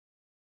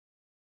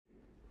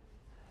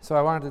So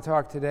I wanted to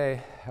talk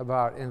today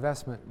about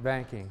investment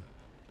banking,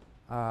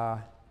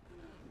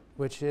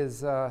 which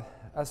is a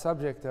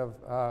subject of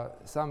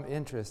some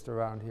interest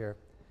around here.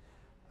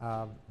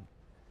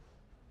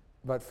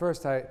 But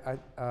first, I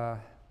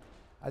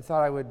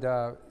thought I would,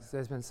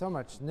 there's been so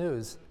much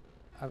news,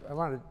 I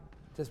wanted to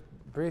just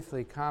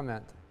briefly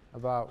comment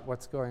about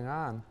what's going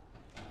on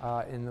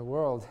in the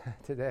world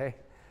today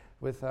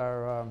with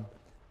our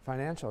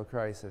financial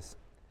crisis.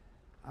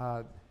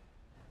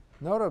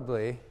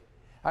 Notably,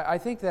 I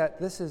think that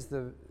this is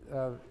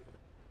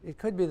it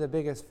could be the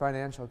biggest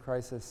financial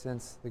crisis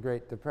since the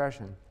Great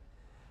Depression.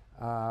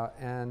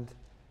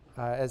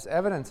 As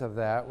evidence of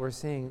that, we're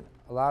seeing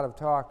a lot of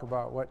talk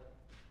about what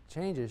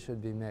changes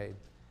should be made.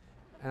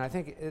 And I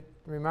think it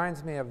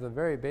reminds me of the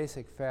very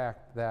basic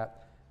fact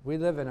that we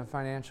live in a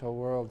financial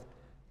world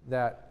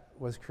that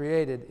was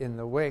created in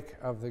the wake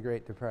of the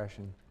Great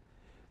Depression.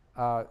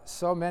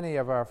 So many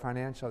of our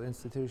financial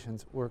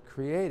institutions were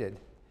created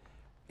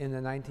in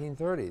the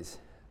 1930s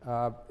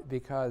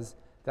because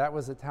that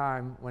was a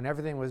time when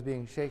everything was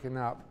being shaken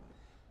up,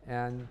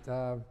 and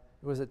it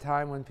was a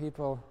time when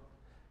people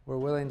were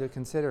willing to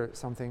consider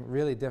something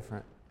really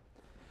different.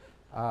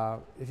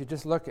 If you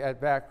just look at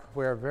back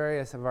where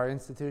various of our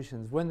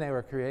institutions, when they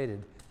were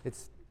created,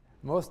 it's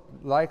most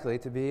likely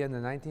to be in the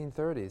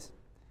 1930s.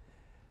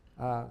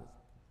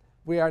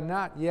 We are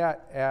not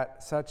yet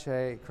at such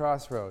a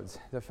crossroads.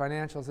 The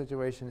financial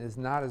situation is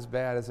not as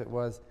bad as it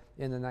was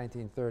in the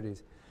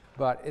 1930s,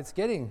 but it's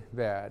getting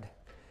bad.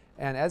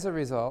 And as a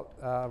result,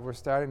 we're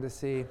starting to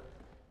see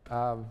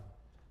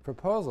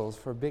proposals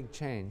for big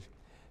change.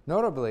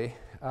 Notably,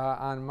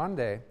 on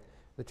Monday,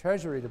 the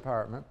Treasury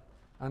Department,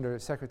 under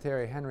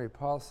Secretary Henry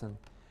Paulson,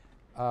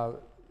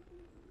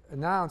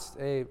 announced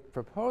a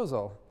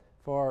proposal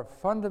for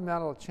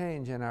fundamental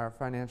change in our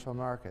financial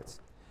markets.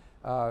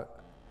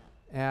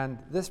 And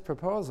this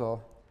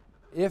proposal,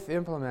 if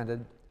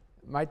implemented,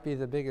 might be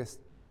the biggest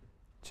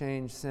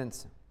change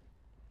since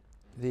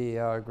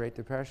the Great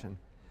Depression.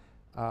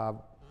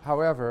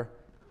 However,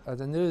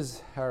 the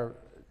news are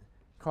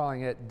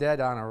calling it dead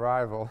on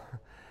arrival.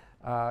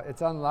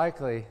 It's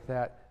unlikely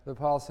that the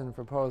Paulson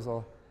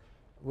proposal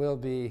will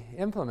be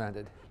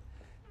implemented,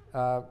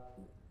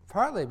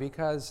 partly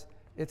because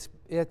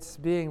it's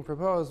being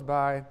proposed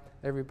by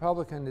a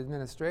Republican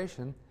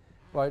administration,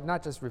 well,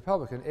 not just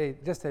Republican,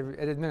 just an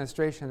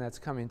administration that's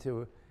coming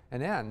to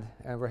an end,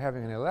 and we're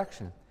having an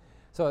election.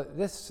 So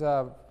this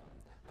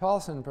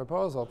Paulson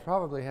proposal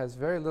probably has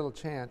very little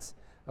chance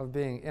of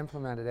being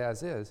implemented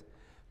as is,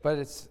 but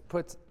it's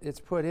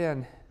put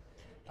in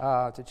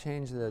to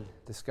change the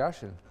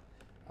discussion.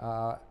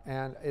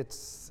 And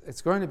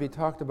it's going to be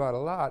talked about a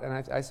lot,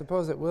 and I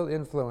suppose it will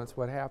influence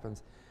what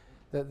happens.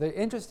 The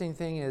interesting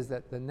thing is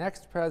that the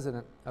next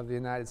president of the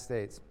United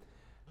States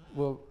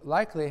will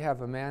likely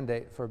have a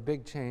mandate for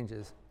big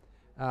changes.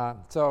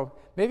 So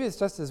maybe it's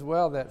just as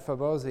well that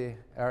Fabozzi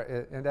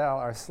and Al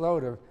are slow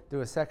to do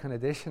a second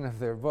edition of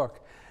their book,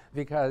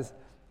 because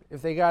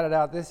if they got it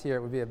out this year,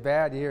 it would be a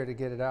bad year to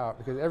get it out,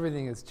 because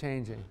everything is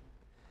changing.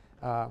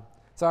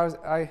 So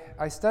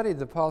I studied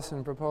the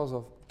Paulson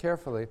proposal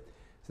carefully,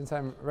 since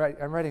I'm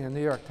writing a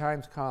New York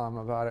Times column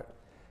about it,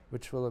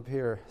 which will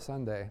appear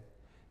Sunday.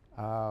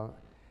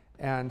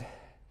 And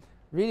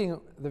reading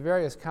the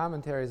various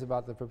commentaries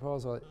about the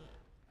proposal,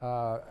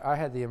 I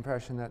had the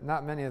impression that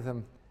not many of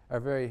them are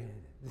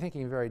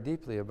thinking very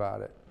deeply about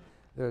it.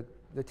 They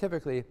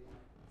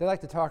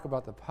like to talk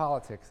about the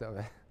politics of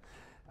it.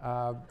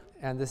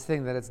 And this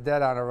thing that it's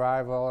dead on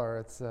arrival, or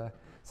it's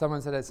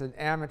someone said it's an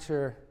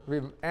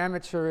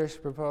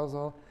amateurish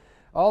proposal.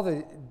 All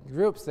the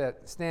groups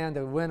that stand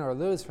to win or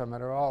lose from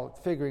it are all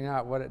figuring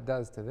out what it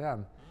does to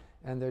them,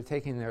 and they're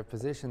taking their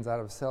positions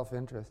out of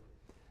self-interest.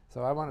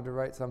 So I wanted to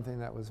write something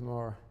that was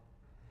more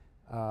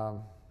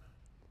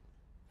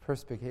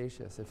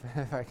perspicacious, if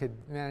I could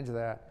manage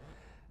that.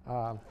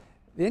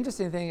 The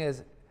interesting thing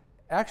is,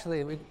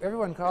 actually,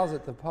 everyone calls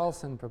it the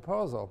Paulson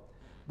proposal,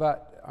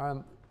 but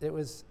it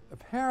was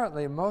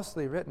apparently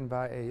mostly written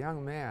by a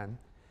young man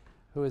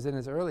who was in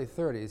his early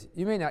 30s.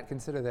 You may not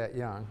consider that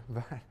young,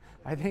 but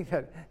I think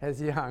that as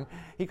young.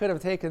 He could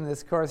have taken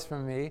this course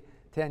from me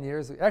 10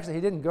 years ago. Actually,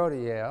 he didn't go to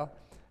Yale.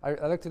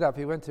 I looked it up.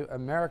 He went to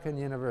American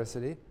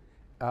University,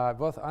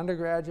 both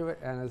undergraduate,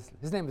 and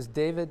his name was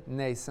David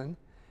Nason,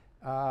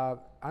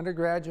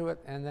 undergraduate,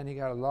 and then he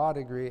got a law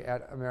degree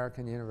at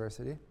American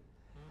University.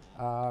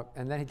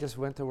 And then he just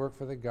went to work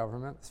for the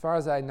government. As far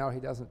as I know, he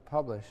doesn't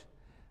publish.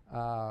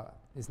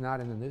 He's not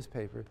in the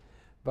newspaper.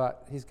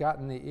 But he's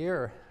gotten the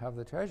ear of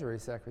the Treasury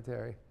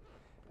Secretary,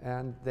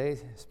 and they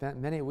spent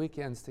many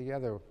weekends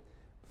together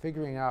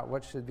figuring out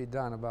what should be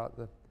done about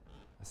the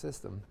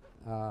system.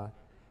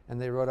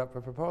 And they wrote up a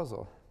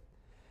proposal,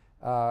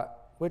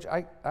 which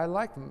I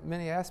like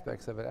many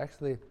aspects of it.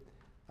 Actually,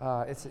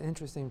 it's an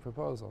interesting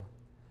proposal.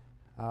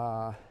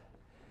 But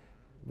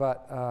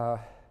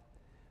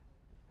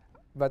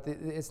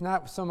it's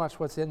not so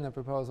much what's in the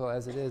proposal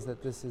as it is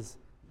that this is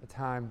a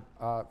time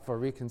for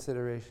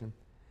reconsideration.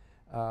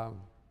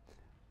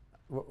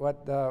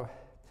 What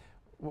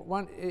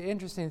one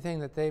interesting thing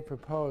that they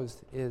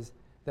proposed is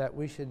that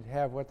we should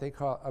have what they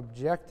call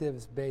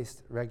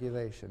objectives-based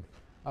regulation.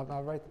 I'll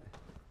write,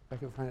 if I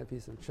can find a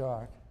piece of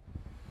chalk.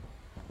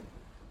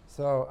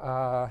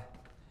 So,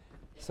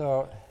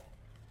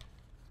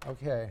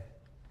 okay.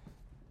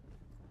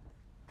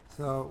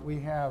 So we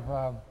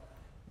have,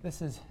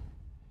 this is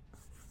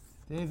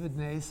David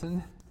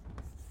Nason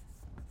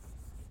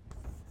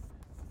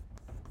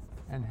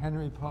and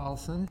Henry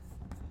Paulson,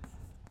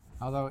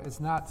 although it's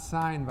not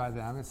signed by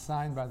them, it's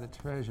signed by the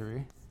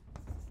Treasury.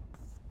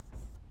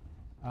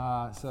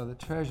 So the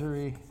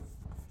Treasury,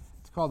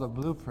 it's called a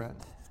blueprint.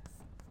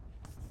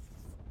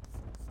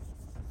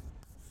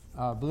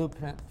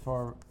 Blueprint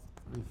for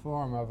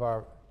reform of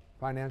our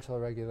financial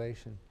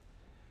regulation.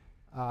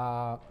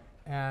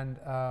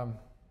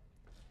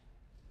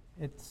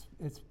 It's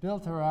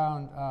built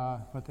around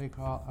what they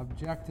call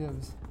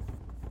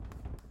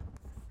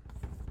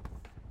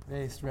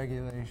objectives-based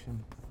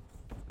regulation.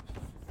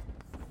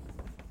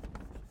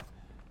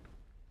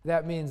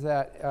 That means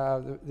that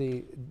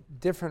the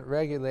different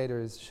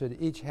regulators should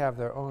each have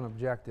their own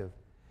objective.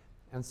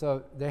 And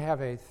so they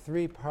have a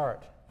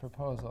three-part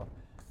proposal.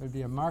 There would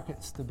be a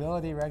market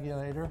stability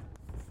regulator,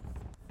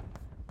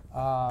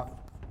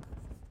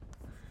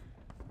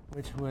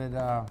 which would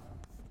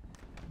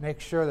make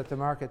sure that the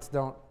markets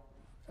don't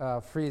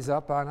freeze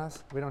up on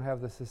us. We don't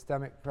have the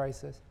systemic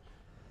crisis.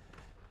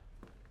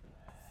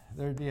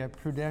 There would be a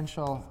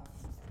prudential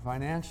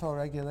financial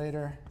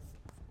regulator,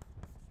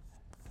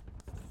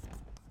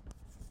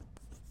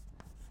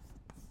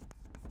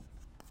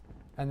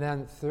 and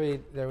then three,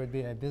 there would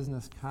be a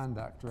business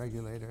conduct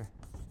regulator.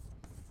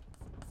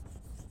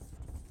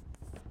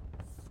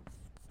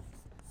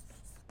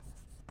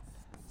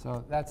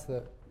 So that's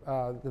the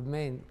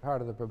main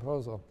part of the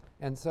proposal.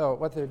 And so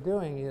what they're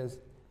doing is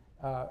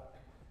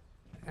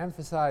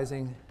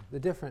emphasizing the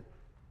different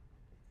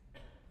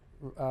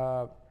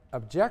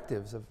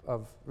objectives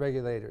of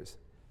regulators.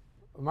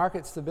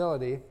 Market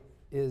stability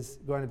is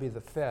going to be the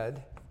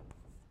Fed,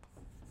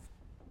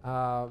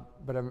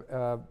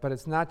 but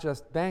it's not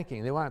just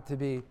banking. They want it to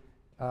be,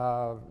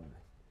 the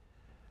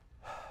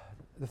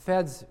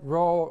Fed's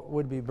role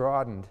would be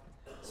broadened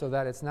so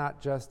that it's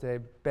not just a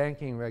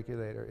banking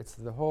regulator, it's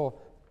the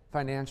whole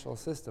financial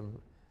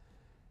system.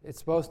 It's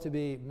supposed to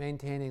be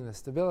maintaining the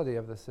stability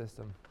of the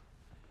system.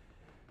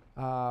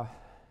 And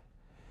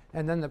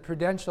then the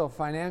prudential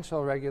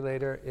financial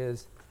regulator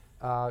is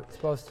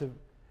supposed to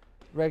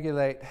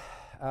regulate,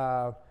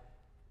 it's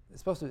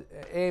supposed to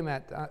aim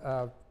at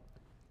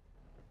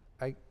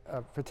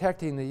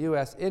protecting the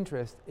U.S.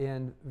 interest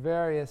in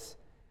various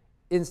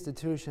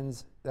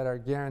institutions that are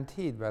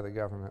guaranteed by the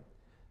government,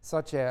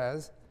 such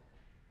as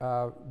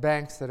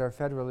banks that are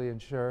federally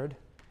insured,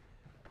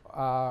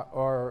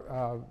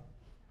 or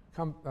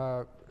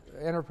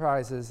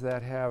enterprises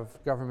that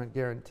have government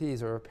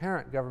guarantees or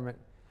apparent government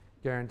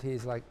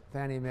guarantees like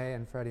Fannie Mae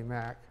and Freddie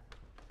Mac.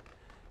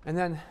 And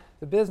then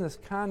the business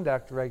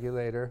conduct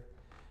regulator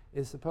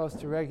is supposed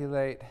to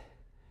regulate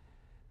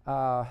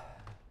what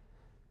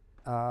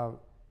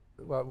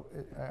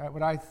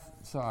I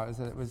saw is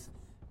that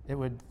it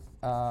would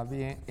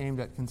be aimed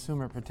at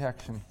consumer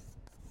protection,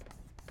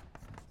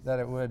 that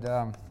it would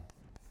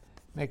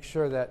make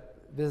sure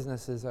that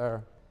businesses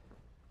are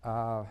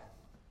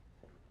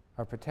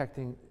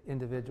protecting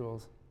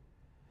individuals.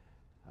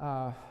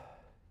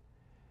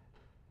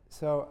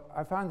 So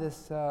I found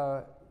this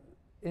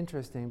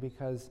interesting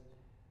because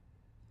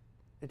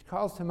it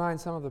calls to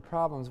mind some of the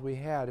problems we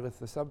had with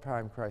the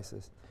subprime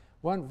crisis.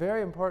 One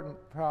very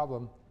important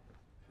problem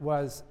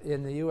was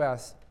in the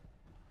U.S.,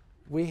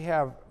 we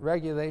have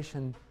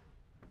regulation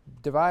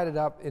divided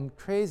up in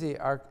crazy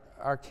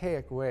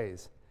archaic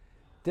ways.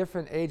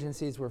 Different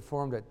agencies were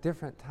formed at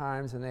different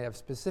times, and they have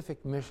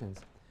specific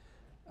missions.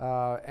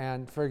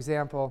 And for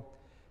example,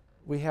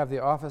 we have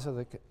the Office of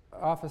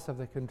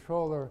the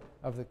Controller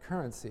of the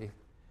Currency.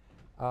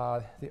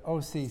 The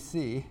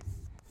OCC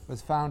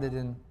was founded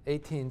in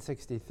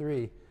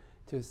 1863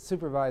 to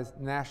supervise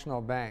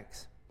national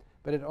banks,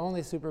 but it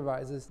only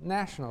supervises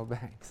national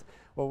banks.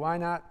 Well, why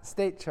not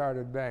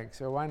state-chartered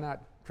banks, or why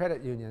not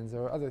credit unions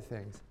or other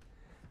things?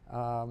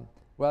 Well,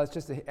 it's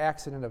just an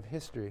accident of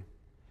history.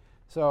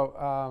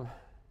 So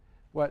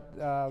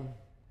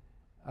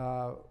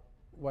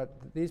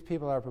what these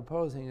people are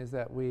proposing is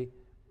that we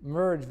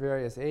merge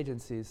various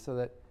agencies so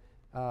that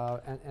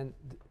and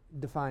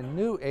define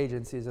new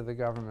agencies of the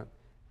government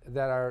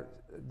that are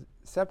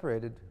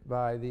separated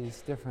by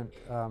these different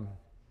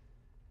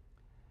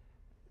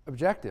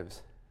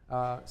objectives.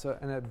 So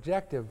an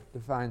objective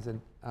defines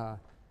an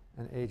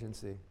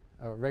agency,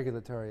 a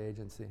regulatory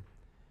agency.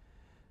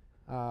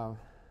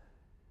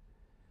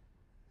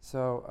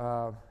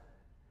 So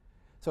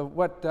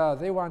what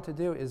they want to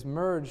do is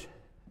merge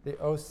the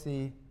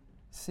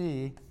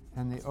OCC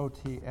and the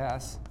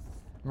OTS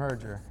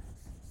merger.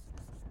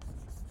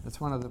 That's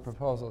one of the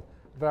proposals.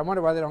 But I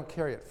wonder why they don't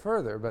carry it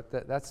further, but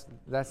that's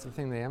the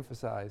thing they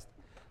emphasized.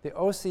 The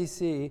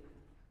OCC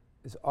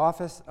is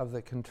Office of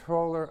the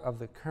Controller of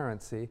the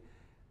Currency,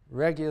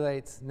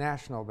 regulates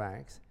national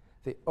banks.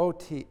 The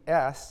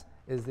OTS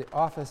is the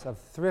Office of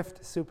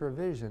Thrift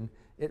Supervision.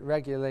 It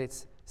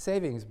regulates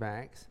savings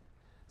banks.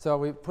 So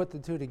we put the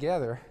two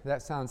together.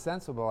 That sounds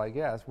sensible, I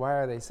guess. Why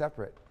are they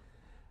separate?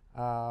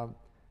 And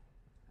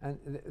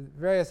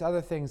various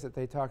other things that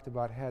they talked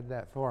about had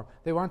that form.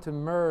 They want to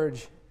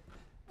merge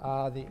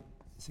the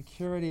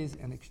Securities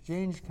and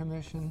Exchange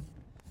Commission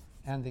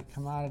and the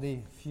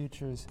Commodity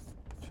Futures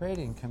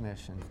Trading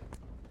Commission.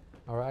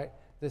 All right?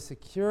 The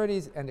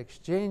Securities and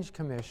Exchange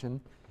Commission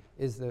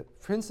is the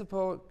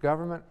principal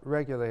government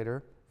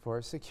regulator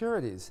for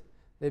securities.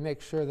 They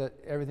make sure that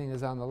everything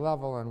is on the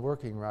level and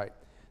working right.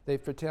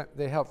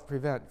 They help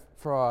prevent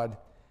fraud,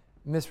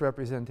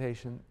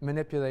 misrepresentation,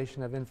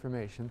 manipulation of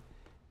information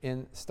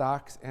in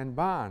stocks and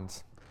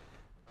bonds.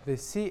 The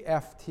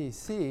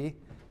CFTC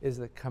is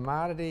the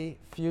Commodity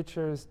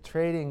Futures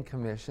Trading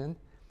Commission,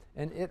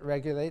 and it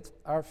regulates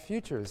our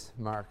futures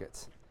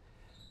markets.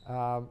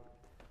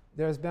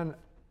 There's been,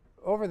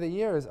 over the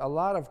years, a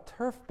lot of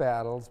turf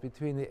battles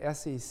between the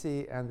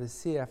SEC and the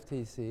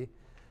CFTC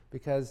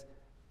because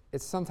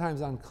it's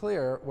sometimes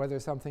unclear whether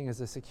something is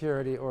a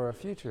security or a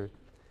future.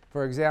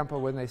 For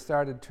example, when they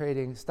started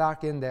trading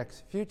stock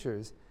index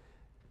futures,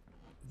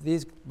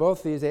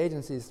 both these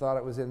agencies thought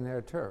it was in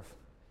their turf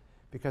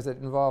because it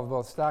involved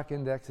both stock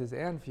indexes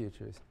and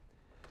futures.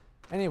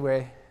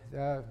 Anyway,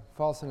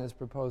 Paulson is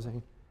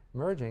proposing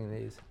merging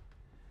these.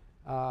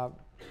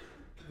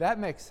 That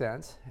makes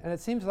sense, and it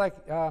seems like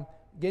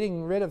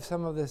getting rid of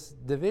some of this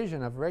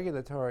division of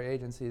regulatory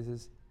agencies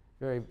is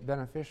very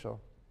beneficial.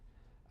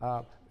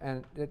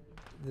 And the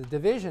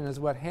division is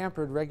what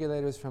hampered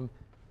regulators from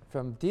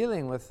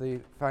dealing with the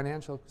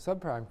financial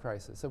subprime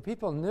crisis. So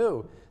people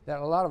knew that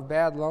a lot of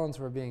bad loans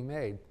were being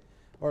made,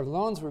 or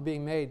loans were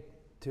being made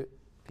to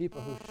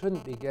people who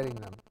shouldn't be getting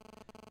them.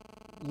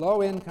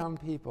 Low-income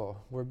people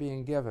were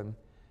being given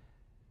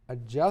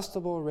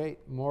adjustable rate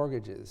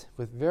mortgages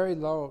with very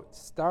low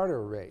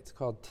starter rates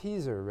called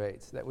teaser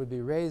rates that would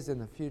be raised in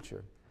the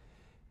future.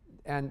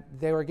 And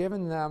they were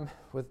given them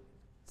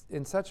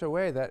in such a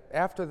way that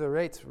after the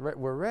rates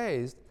were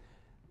raised,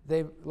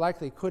 they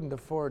likely couldn't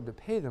afford to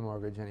pay the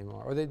mortgage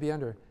anymore, or they'd be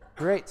under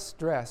great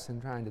stress in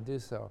trying to do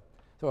so.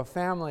 So a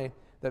family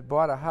that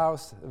bought a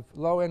house, a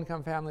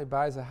low-income family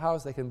buys a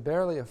house, they can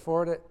barely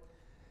afford it,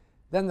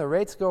 then the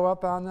rates go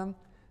up on them.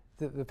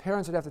 The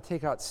parents would have to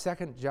take out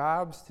second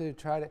jobs to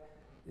try to,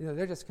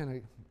 they're just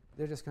going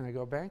to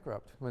go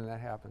bankrupt when that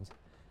happens.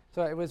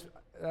 So it was,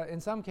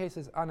 in some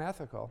cases,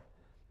 unethical,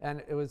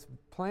 and it was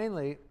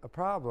plainly a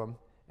problem,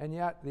 and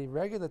yet the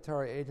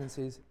regulatory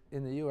agencies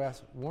in the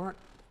U.S. weren't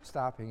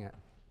stopping it.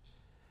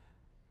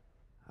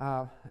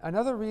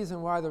 Another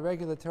reason why the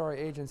regulatory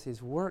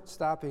agencies weren't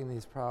stopping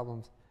these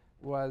problems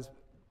was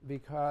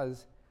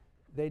because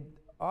they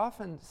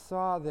often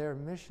saw their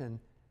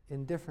mission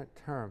in different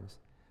terms.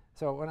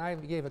 So when I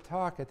gave a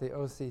talk at the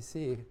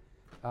OCC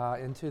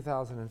in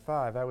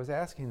 2005, I was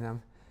asking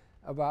them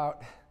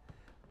about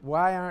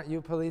why aren't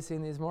you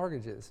policing these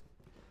mortgages?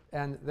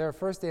 And their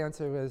first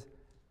answer was,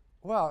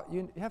 well,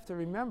 you have to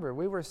remember,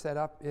 we were set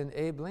up in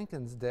Abe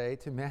Lincoln's day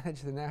to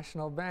manage the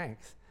national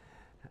banks.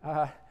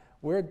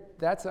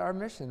 That's our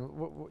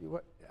mission.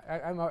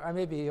 I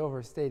may be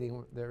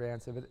overstating their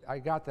answer, but I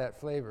got that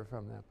flavor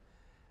from them.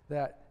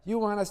 That you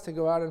want us to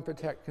go out and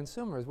protect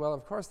consumers. Well,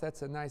 of course,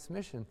 that's a nice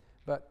mission,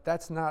 but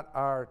that's not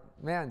our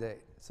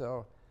mandate.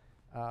 So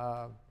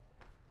I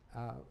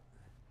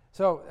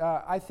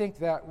think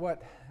that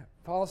what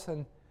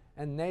Paulson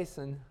and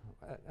Nason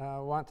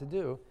want to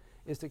do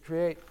is to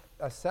create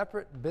a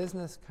separate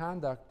business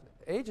conduct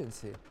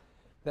agency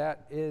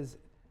that is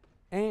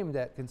aimed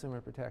at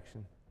consumer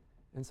protection.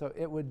 And so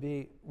it would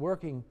be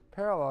working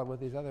parallel with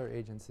these other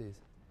agencies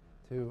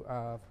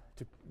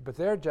but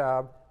their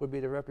job would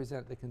be to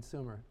represent the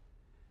consumer.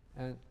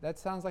 And that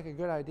sounds like a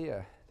good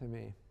idea to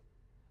me.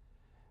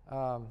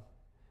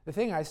 The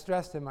thing I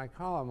stressed in my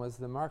column was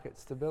the market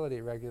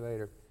stability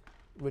regulator,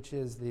 which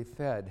is the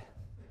Fed.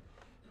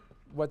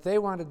 What they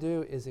want to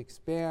do is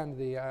expand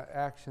the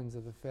actions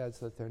of the Fed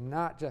so that they're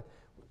not just...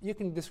 You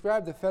can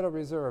describe the Federal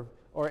Reserve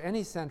or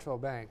any central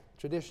bank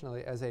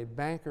traditionally as a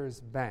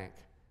banker's bank.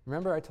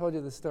 Remember I told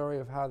you the story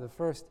of how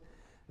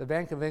the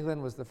Bank of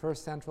England was the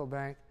first central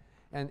bank,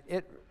 and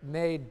it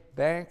made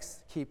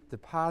banks keep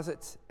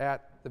deposits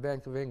at the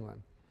Bank of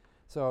England.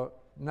 So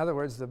in other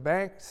words, the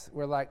banks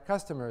were like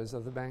customers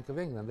of the Bank of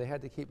England. They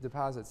had to keep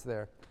deposits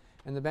there.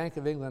 And the Bank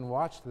of England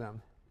watched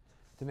them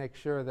to make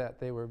sure that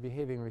they were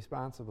behaving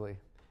responsibly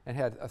and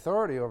had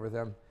authority over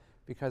them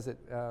because it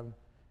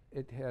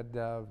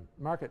had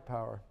market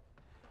power.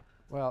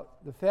 Well,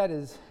 the Fed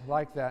is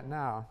like that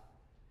now.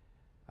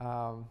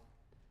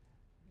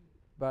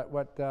 But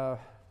what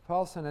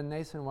Paulson and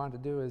Nason want to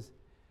do is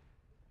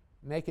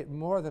make it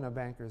more than a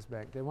banker's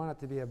bank. They want it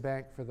to be a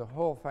bank for the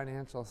whole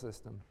financial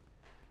system.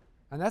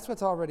 And that's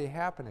what's already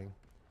happening.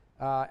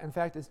 In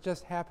fact, it's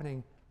just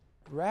happening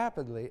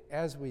rapidly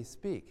as we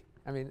speak.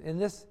 I mean, in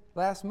this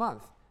last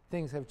month,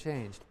 things have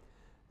changed.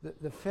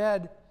 The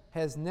Fed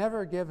has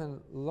never given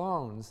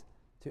loans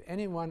to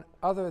anyone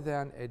other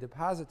than a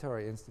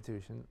depository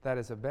institution, that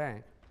is a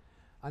bank,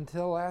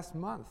 until last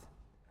month,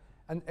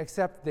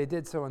 except they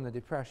did so in the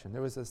Depression.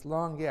 There was this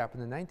long gap. In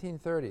the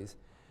 1930s,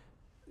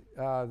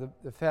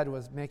 the Fed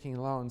was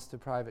making loans to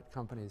private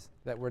companies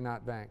that were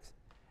not banks.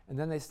 And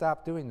then they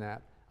stopped doing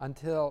that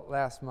until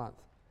last month.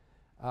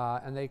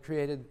 And they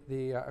created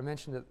I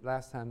mentioned it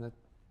last time, the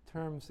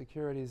Term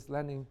Securities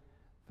Lending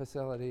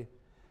Facility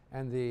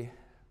and the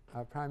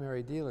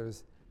Primary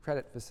Dealers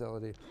Credit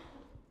Facility,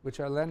 which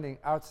are lending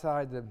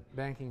outside the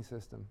banking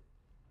system.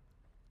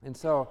 And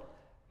so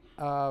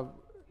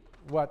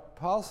what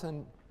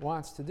Paulson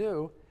wants to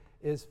do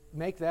is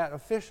make that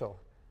official,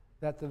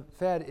 that the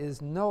Fed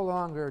is no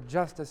longer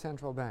just a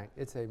central bank.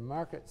 It's a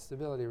market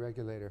stability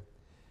regulator.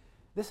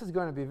 This is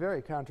going to be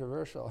very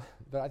controversial,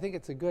 but I think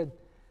it's a good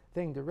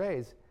thing to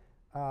raise.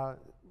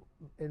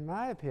 In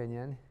my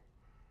opinion,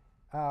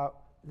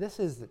 this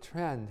is the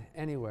trend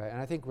anyway,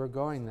 and I think we're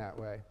going that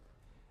way.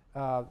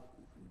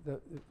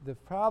 The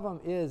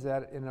problem is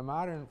that in a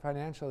modern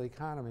financial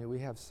economy, we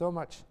have so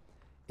much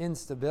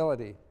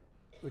instability,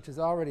 which is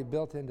already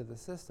built into the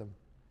system,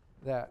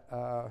 that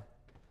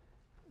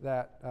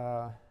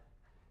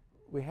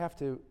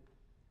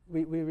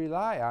we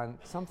rely on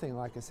something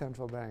like a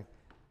central bank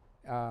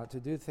to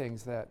do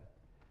things that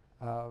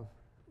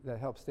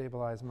help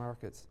stabilize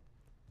markets.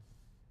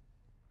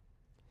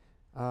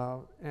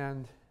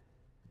 And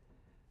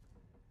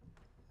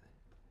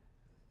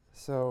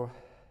so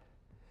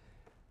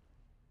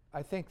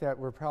I think that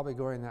we're probably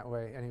going that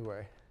way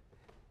anyway.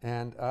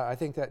 And I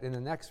think that in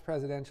the next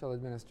presidential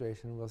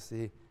administration, we'll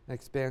see an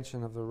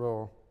expansion of the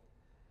role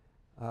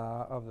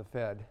of the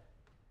Fed.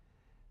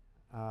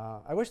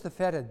 I wish the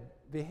Fed had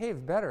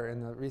behaved better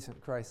in the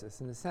recent crisis,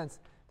 in the sense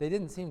they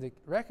didn't seem to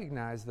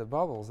recognize the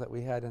bubbles that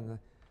we had in the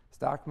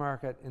stock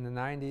market in the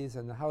 90s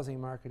and the housing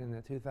market in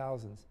the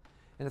 2000s.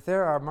 And if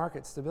they're our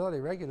market stability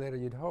regulator,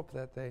 you'd hope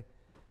that they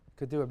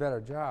could do a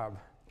better job.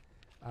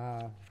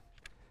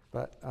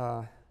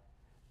 But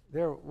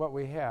they're what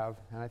we have,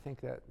 and I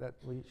think that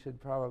we should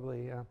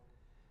probably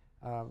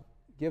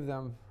give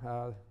them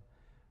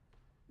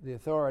the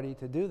authority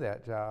to do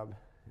that job,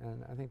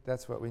 and I think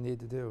that's what we need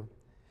to do.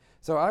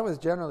 So I was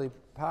generally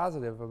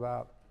positive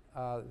about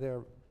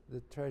the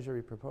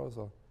Treasury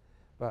proposal.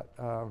 But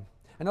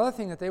another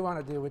thing that they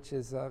want to do, which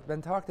has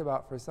been talked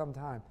about for some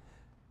time.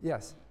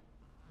 Yes?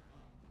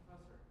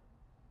 Professor,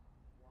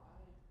 why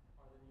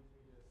are the news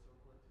media so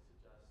quick to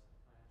suggest the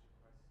financial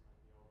crisis might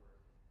be over?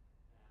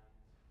 And since our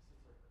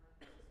current system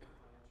of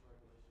financial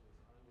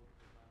regulation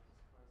is unable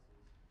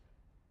to prevent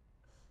this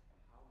crisis,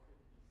 how could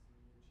these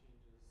new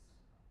changes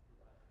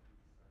prevent a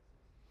future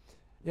crisis?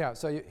 Yeah,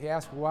 so he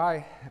asked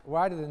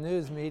why do the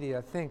news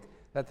media think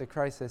that the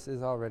crisis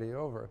is already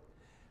over?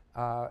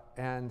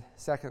 And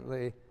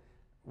secondly,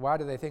 why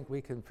do they think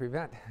we can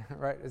prevent,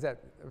 right? Is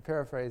that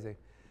paraphrasing?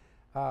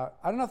 I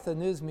don't know if the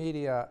news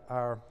media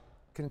are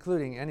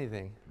concluding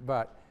anything,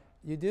 but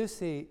you do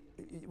see,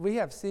 we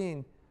have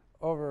seen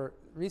over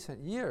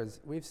recent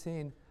years, we've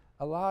seen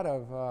a lot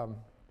of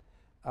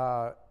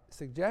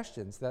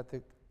suggestions that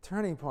the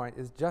turning point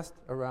is just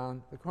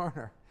around the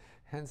corner.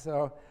 And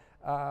so,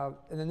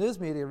 and the news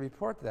media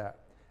report that.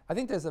 I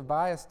think there's a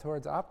bias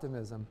towards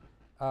optimism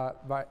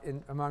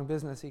among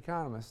business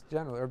economists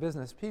generally, or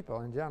business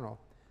people in general.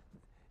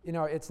 You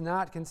know, it's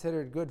not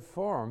considered good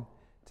form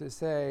to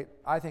say,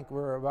 I think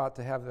we're about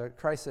to have the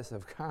crisis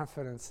of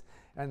confidence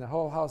and the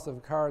whole house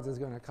of cards is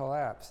going to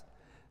collapse.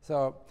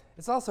 So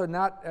it's also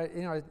not,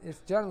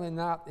 it's generally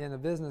not in a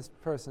business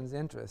person's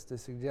interest to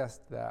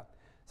suggest that.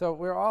 So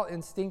we're all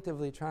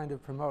instinctively trying to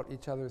promote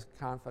each other's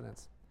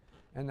confidence.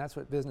 And that's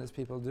what business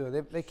people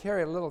do. They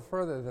carry it a little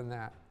further than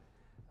that.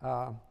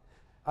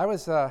 I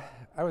was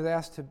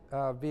asked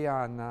to be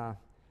on the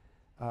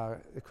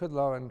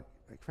Kudlow and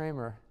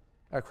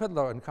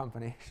Kudlow and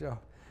Company show.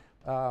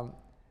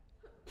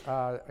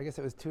 I guess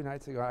it was 2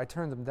 nights ago. I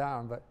turned them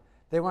down, but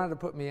they wanted to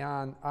put me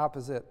on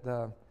opposite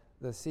the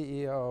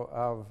CEO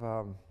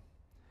of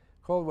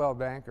Coldwell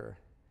Banker,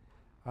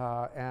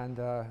 and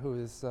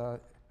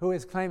who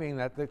is claiming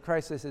that the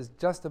crisis is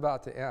just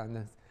about to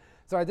end.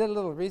 So I did a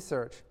little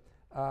research,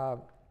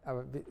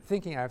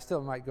 thinking I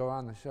still might go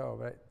on the show,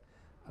 but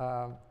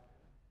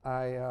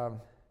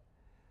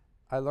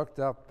I looked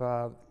up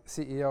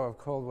CEO of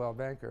Coldwell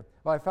Banker.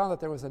 Well, I found that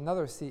there was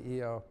another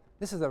CEO.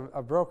 This is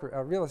a broker,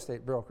 a real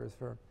estate broker's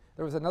firm.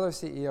 There was another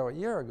CEO a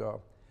year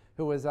ago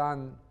who was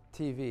on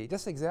TV,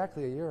 just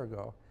exactly a year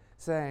ago,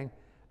 saying,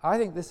 I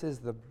think this is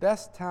the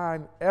best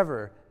time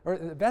ever, or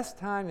the best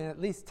time in at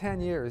least 10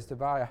 years to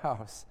buy a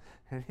house.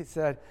 And he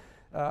said,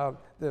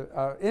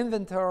 the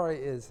inventory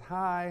is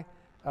high,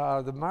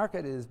 the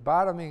market is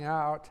bottoming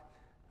out,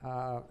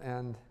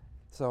 and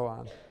so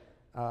on.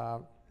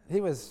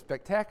 He was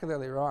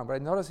spectacularly wrong, but I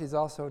notice he's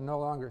also no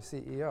longer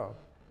CEO.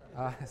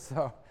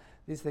 So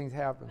these things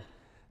happen.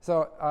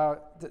 So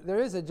there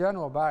is a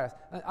general bias.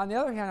 On the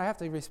other hand, I have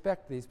to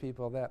respect these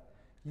people that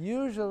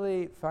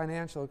usually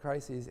financial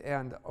crises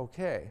end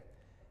okay.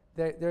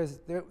 There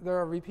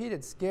are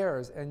repeated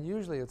scares, and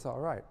usually it's all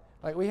right.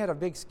 Like we had a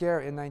big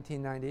scare in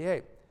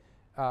 1998.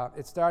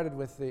 It started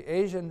with the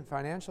Asian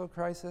financial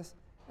crisis,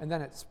 and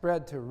then it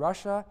spread to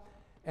Russia,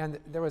 and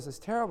there was this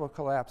terrible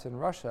collapse in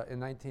Russia in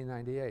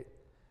 1998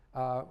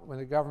 when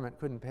the government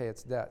couldn't pay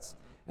its debts.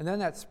 And then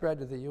that spread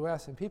to the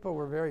US, and people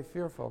were very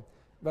fearful.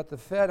 But the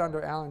Fed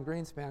under Alan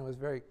Greenspan was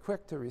very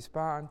quick to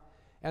respond,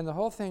 and the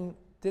whole thing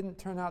didn't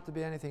turn out to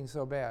be anything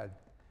so bad.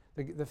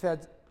 The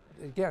Fed,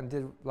 again,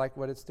 did like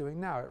what it's doing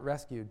now. It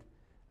rescued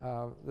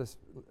this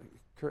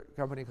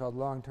company called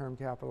Long-Term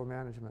Capital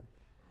Management.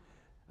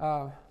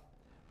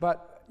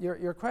 But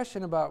your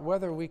question about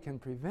whether we can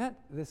prevent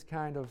this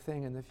kind of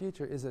thing in the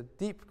future is a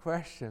deep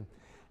question.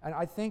 And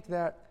I think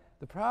that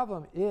the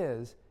problem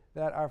is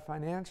that our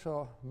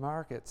financial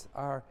markets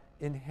are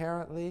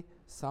inherently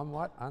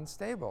somewhat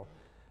unstable.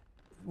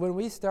 When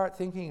we start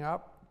thinking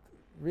up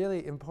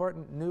really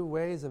important new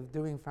ways of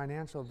doing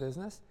financial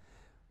business,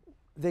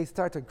 they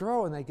start to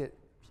grow and they get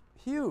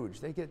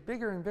huge. They get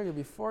bigger and bigger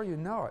before you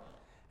know it.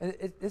 And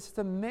it's just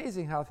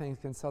amazing how things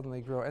can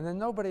suddenly grow, and then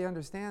nobody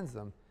understands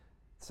them.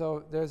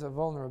 So there's a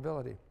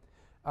vulnerability.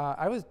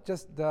 I was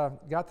just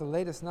got the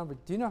latest number.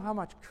 Do you know how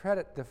much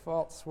credit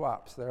default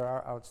swaps there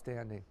are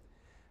outstanding?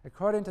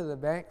 According to the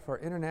Bank for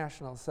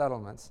International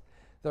Settlements,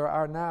 there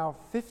are now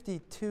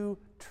 $52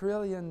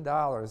 trillion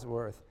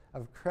worth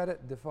of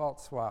credit default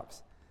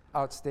swaps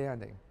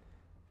outstanding.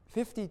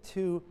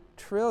 $52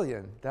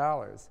 trillion.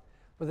 Well,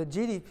 the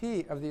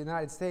GDP of the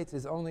United States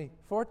is only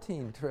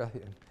 $14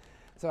 trillion.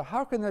 So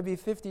how can there be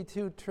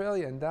 $52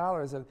 trillion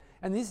of,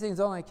 and these things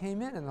only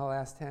came in the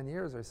last 10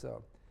 years or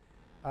so.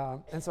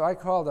 And so I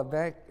called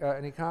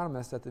an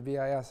economist at the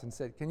BIS and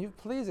said, can you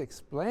please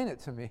explain it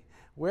to me?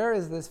 Where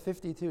is this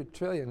 52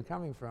 trillion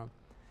coming from?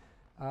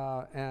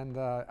 And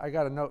I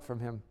got a note from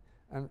him.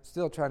 I'm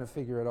still trying to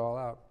figure it all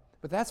out.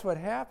 But that's what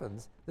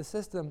happens. The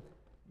system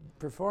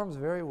performs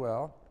very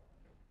well,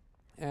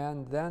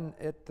 and then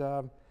it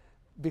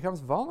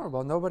becomes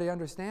vulnerable. Nobody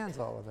understands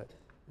all of it.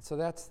 So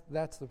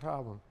that's the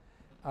problem.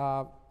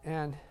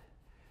 And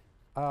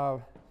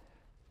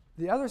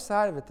the other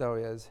side of it, though,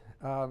 is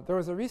there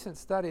was a recent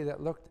study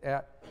that looked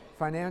at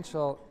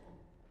financial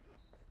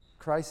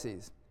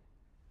crises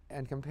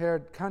and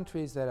compared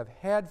countries that have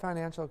had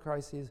financial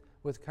crises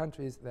with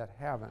countries that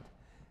haven't.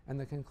 And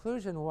the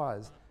conclusion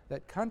was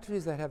that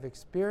countries that have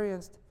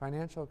experienced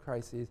financial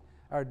crises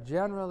are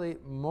generally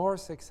more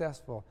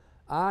successful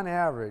on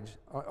average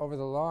over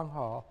the long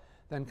haul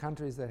than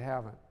countries that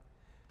haven't.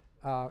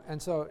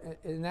 And so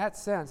in that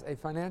sense, a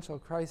financial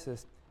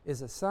crisis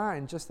is a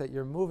sign just that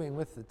you're moving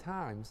with the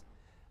times.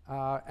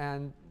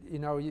 And you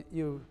know,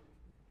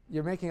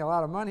 you're making a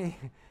lot of money,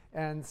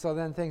 and so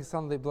then things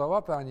suddenly blow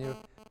up on you.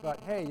 But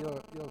hey,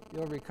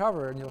 you'll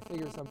recover and you'll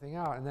figure something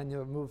out, and then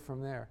you'll move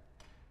from there.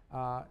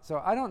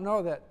 So I don't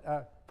know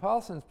that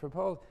Paulson's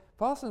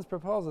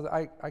proposals,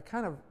 I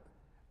kind of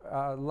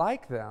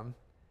like them,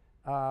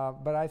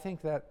 but I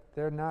think that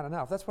they're not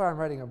enough. That's why I'm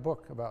writing a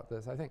book about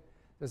this. I think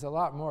there's a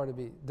lot more to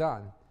be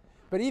done.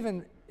 But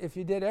even if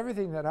you did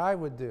everything that I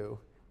would do,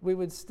 we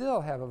would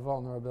still have a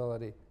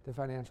vulnerability to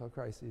financial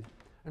crises.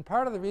 And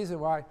part of the reason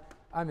why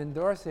I'm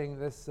endorsing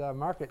this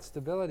market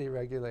stability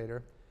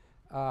regulator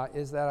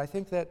is that I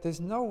think that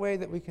there's no way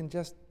that we can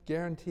just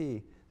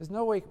guarantee, there's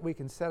no way we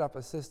can set up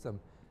a system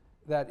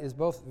that is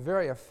both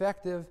very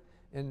effective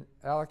in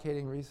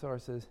allocating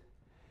resources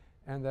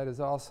and that is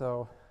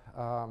also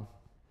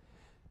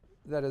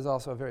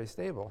very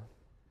stable.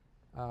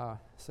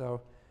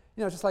 So,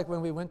 you know, just like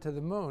when we went to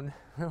the moon,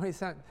 when we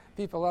sent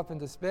people up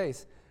into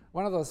space,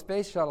 one of those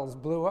space shuttles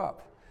blew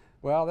up.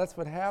 Well, that's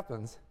what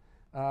happens.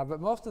 But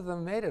most of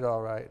them made it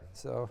all right.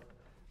 So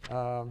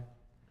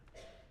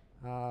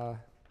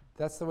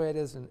that's the way it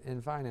is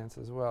in finance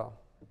as well.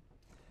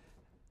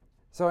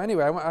 So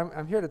anyway,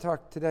 I'm here to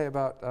talk today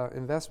about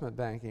investment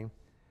banking,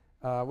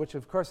 which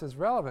of course is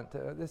relevant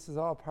to, this is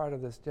all part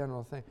of this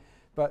general thing.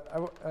 But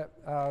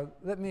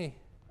let me,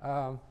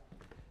 I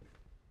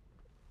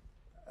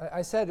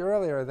said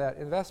earlier that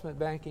investment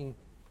banking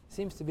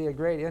seems to be a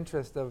great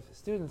interest of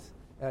students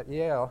at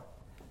Yale.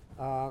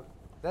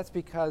 That's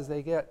because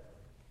they get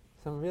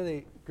some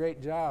really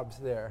great jobs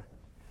there.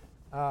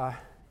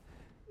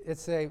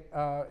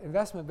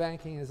 Investment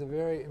banking is a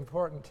very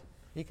important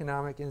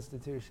economic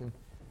institution,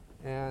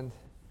 and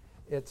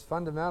it's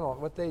fundamental.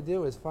 What they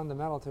do is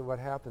fundamental to what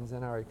happens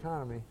in our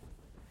economy.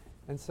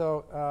 And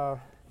so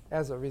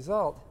as a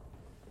result,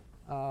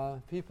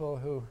 people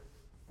who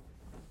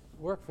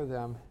work for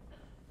them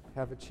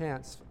have a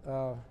chance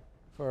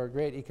for a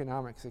great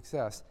economic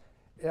success.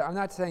 I'm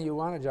not saying you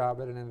want a job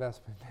at an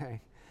investment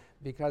bank,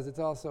 because it's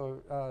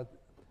also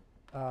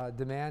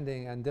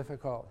demanding and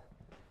difficult.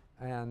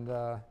 And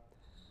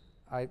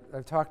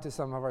I've talked to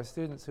some of our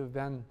students who've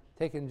been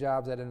taking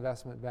jobs at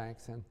investment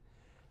banks, and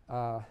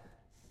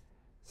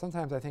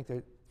sometimes I think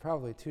they're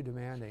probably too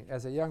demanding.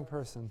 As a young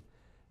person,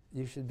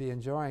 you should be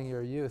enjoying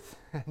your youth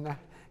and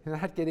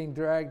not getting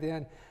dragged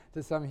in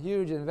to some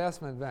huge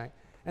investment bank.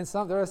 And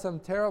there are some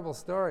terrible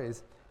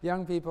stories.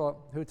 Young people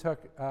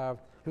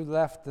who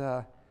left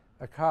a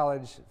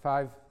college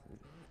 5-10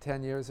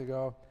 years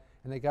ago,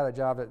 and they got a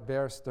job at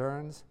Bear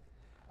Stearns.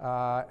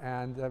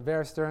 and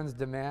Bear Stearns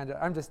demanded,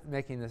 I'm just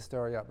making this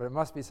story up, but it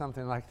must be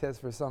something like this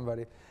for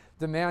somebody,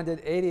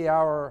 demanded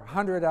 80-hour,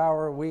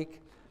 100-hour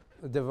week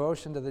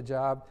devotion to the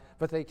job,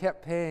 but they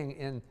kept paying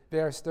in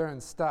Bear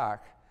Stearns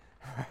stock,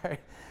 right?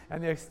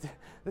 And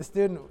the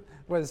student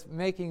was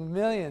making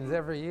millions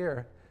every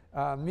year.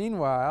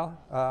 Meanwhile,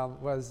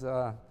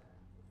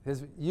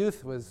 his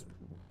youth was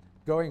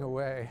going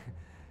away.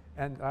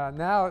 And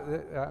now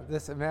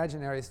this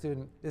imaginary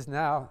student is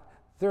now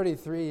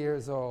 33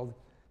 years old,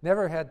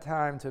 never had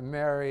time to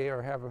marry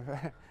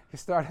or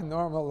start a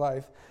normal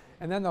life.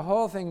 And then the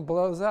whole thing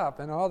blows up,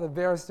 and all the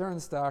Bear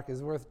Stearns stock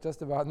is worth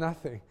just about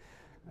nothing.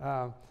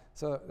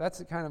 So that's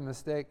the kind of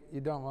mistake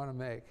you don't want to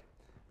make.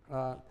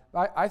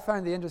 I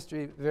find the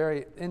industry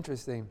very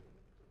interesting.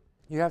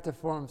 You have to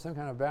form some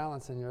kind of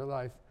balance in your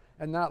life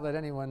and not let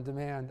anyone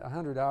demand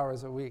 100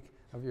 hours a week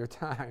of your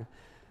time.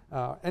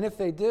 And if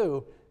they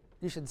do,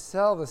 you should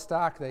sell the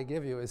stock they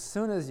give you as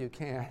soon as you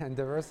can and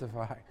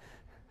diversify.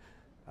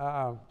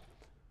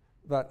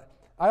 But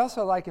I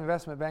also like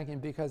investment banking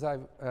because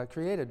I've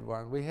created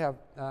one. We have,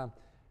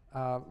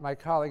 my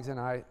colleagues and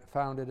I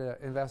founded an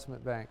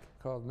investment bank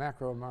called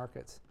Macro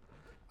Markets.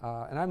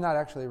 And I'm not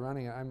actually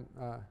running it. I'm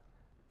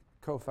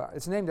co-founder.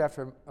 It's named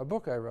after a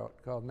book I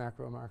wrote called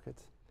Macro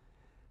Markets.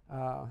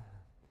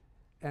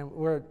 And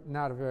we're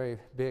not a very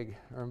big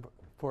or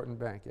important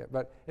bank yet,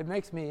 but it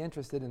makes me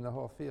interested in the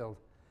whole field.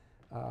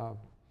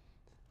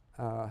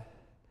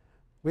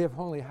 We have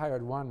only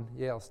hired one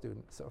Yale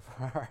student so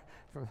far,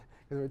 because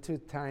we're too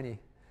tiny,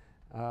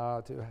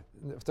 so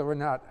we're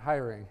not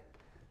hiring,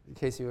 in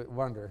case you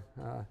wonder.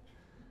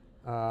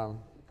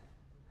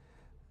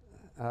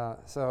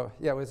 So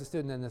yeah, it was a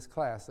student in this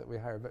class that we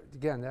hired, but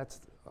again,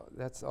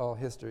 that's all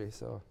history.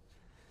 So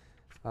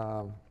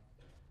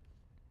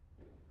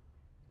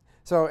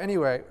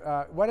anyway,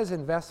 what is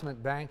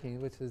investment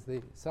banking, which is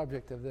the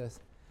subject of this?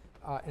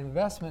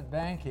 Investment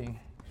banking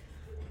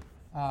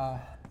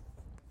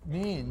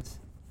means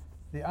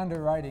the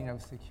underwriting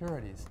of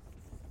securities.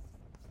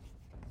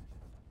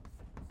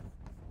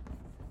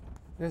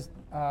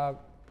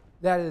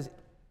 That is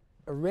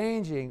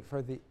arranging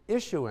for the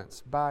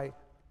issuance by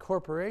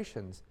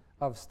corporations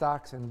of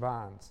stocks and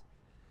bonds.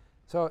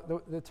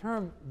 So the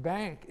term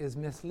bank is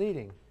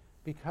misleading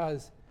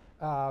because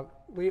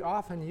we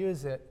often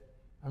use it,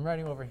 I'm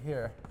writing over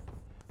here,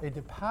 a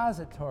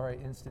depository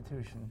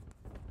institution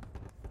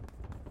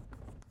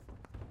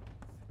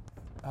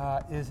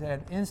is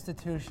an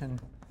institution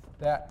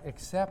that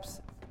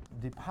accepts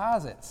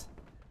deposits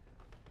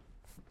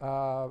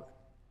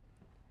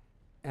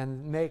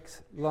and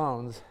makes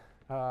loans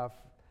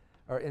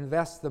or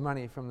invests the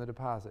money from the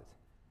deposits.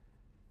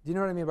 Do you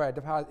know what I mean by a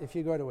deposit? If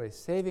you go to a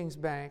savings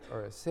bank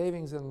or a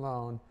savings and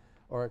loan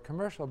or a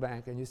commercial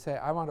bank and you say,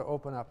 I want to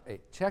open up a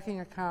checking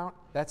account,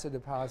 that's a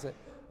deposit,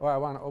 or I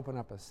want to open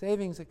up a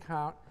savings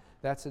account,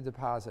 that's a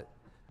deposit.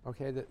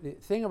 Okay, the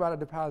thing about a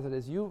deposit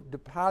is you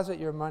deposit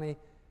your money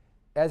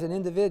as an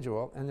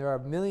individual, and there are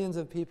millions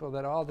of people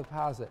that all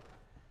deposit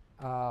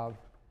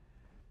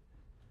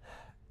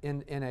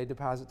in a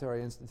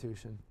depository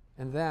institution.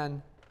 And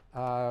then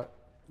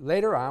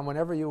later on,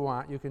 whenever you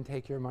want, you can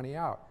take your money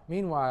out.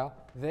 Meanwhile,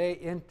 they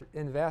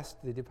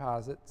invest the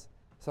deposits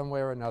some way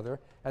or another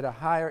at a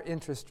higher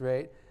interest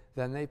rate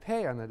than they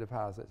pay on the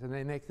deposits, and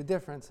they make the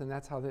difference, and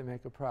that's how they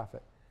make a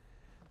profit.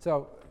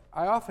 So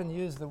I often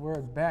use the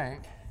word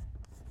bank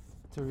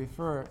to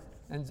refer,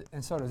 and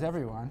so does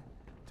everyone,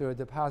 to a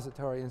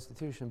depository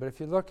institution. But if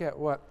you look at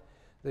what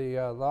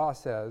the law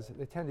says,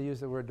 they tend to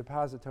use the word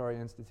depository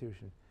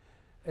institution.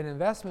 An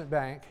investment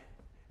bank,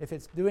 if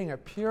it's doing a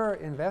pure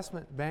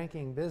investment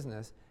banking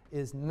business,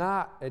 is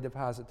not a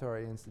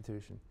depository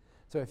institution.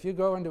 So if you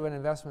go into an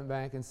investment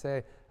bank and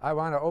say, I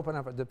want to open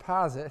up a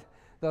deposit,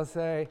 they'll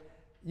say,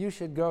 you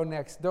should go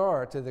next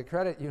door to the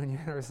credit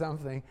union or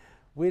something.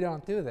 We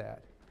don't do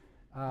that.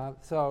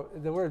 So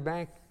the word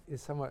bank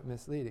is somewhat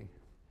misleading.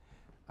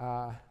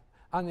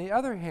 On the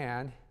other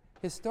hand,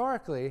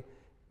 historically,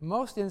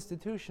 most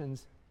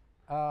institutions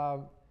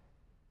do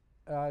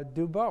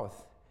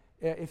both.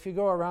 If you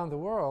go around the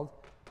world,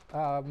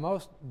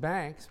 most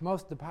banks,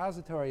 most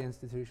depository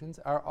institutions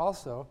are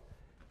also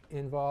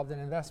involved in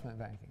investment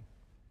banking.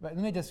 But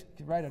let me just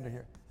write under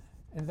here.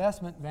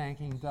 Investment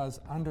banking does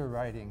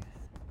underwriting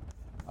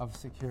of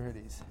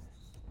securities.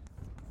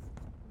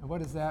 And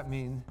what does that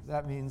mean?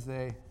 That means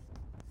they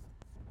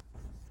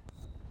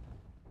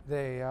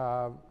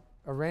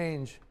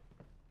arrange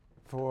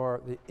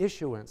for the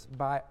issuance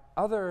by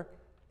other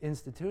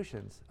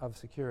institutions of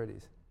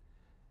securities.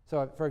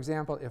 So, for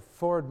example, if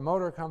Ford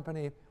Motor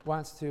Company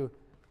wants to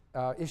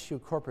issue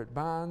corporate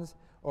bonds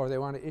or they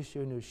want to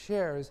issue new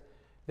shares,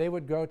 they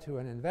would go to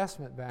an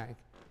investment bank,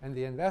 and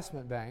the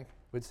investment bank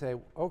would say,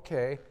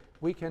 okay,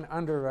 we can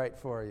underwrite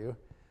for you,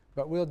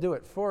 but we'll do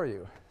it for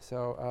you.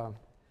 So,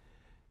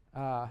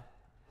 so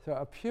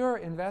a pure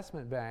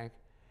investment bank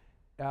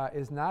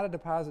is not a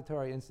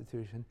depository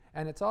institution,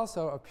 and it's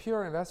also a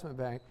pure investment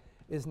bank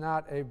is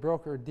not a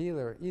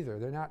broker-dealer either.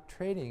 They're not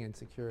trading in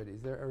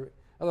securities.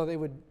 Although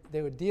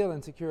they would deal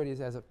in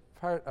securities as a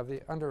part of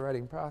the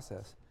underwriting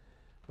process.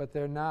 but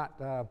they're not.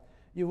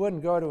 You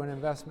wouldn't go to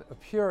a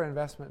pure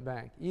investment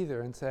bank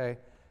either and say,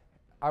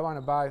 I want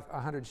to buy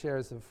 100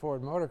 shares of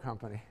Ford Motor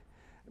Company.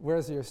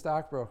 Where's your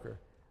stockbroker?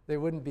 They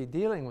wouldn't be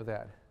dealing with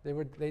that.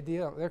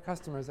 Their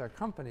customers are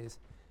companies,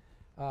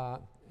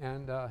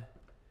 and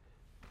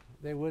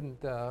they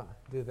wouldn't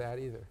do that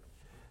either.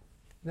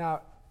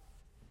 Now,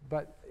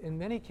 but in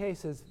many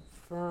cases,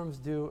 firms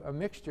do a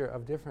mixture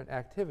of different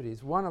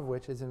activities, one of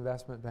which is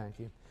investment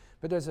banking.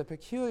 But there's a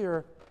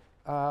peculiar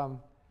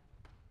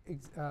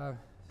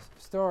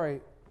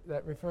story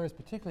that refers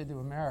particularly to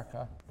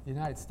America, the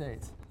United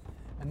States,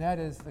 and that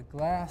is the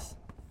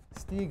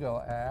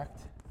Glass-Steagall Act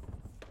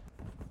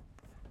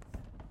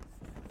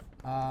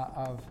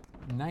of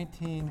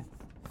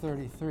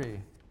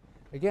 1933.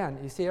 Again,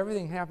 you see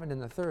everything happened in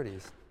the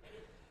 30s.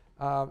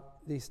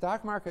 The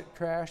stock market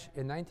crash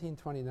in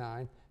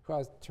 1929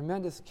 caused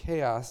tremendous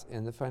chaos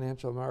in the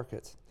financial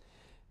markets.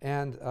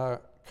 And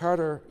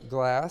Carter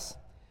Glass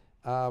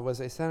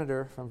was a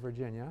senator from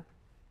Virginia,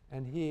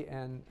 and he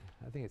and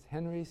I think it's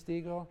Henry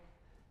Steagall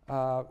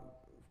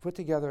put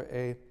together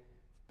a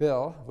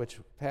bill which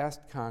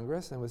passed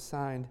Congress and was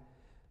signed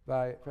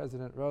by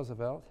President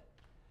Roosevelt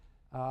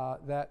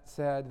that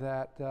said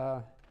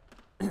that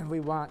we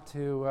want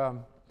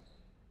to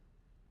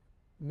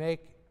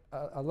make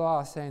a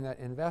law saying that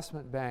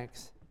investment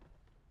banks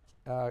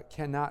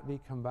cannot be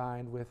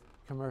combined with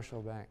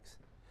commercial banks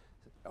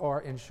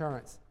or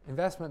insurance.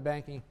 Investment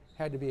banking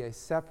had to be a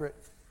separate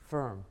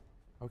firm,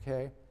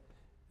 okay?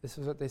 This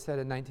is what they said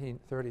in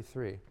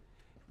 1933.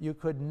 You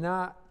could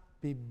not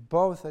be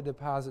both a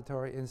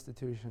depository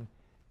institution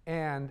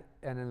and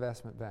an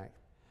investment bank.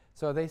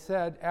 So they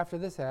said after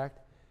this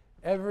act,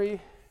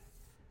 every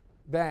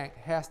bank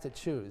has to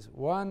choose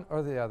one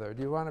or the other.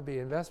 Do you want to be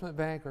investment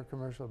bank or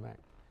commercial bank?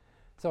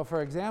 So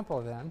for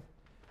example then,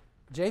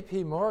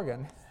 J.P.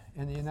 Morgan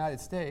in the United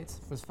States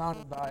was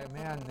founded by a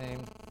man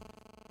named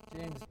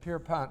James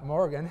Pierpont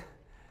Morgan,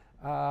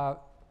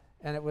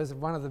 and it was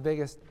one of the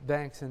biggest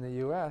banks in the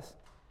U.S.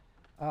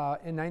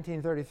 In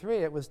 1933,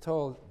 it was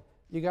told,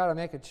 you got to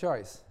make a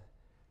choice.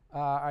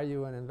 Are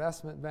you an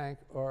investment bank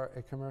or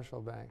a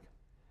commercial bank?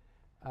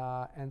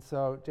 And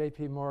so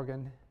J.P.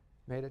 Morgan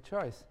made a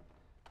choice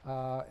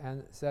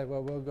and said,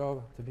 well, we'll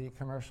go to be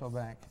commercial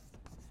bank.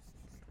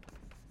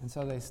 And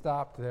so they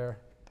stopped their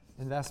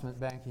investment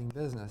banking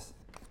business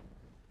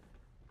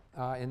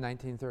in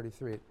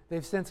 1933.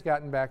 They've since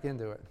gotten back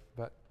into it,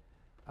 but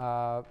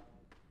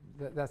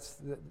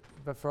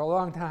but for a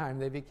long time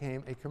they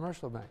became a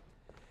commercial bank.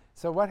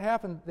 So what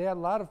happened? They had a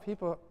lot of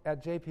people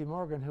at J.P.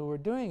 Morgan who were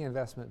doing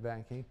investment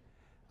banking,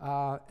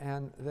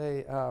 and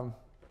they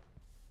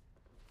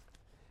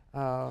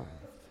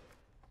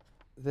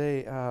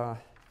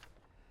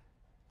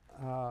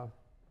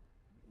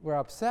were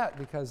upset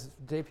because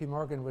J.P.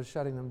 Morgan was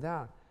shutting them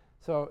down.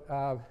 So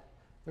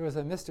there was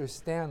a Mr.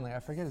 Stanley, I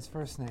forget his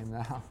first name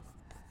now,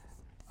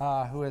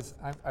 who is,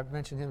 I've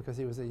mentioned him because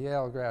he was a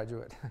Yale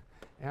graduate.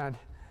 And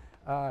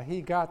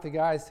he got the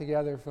guys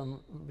together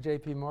from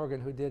J.P.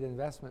 Morgan who did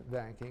investment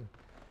banking.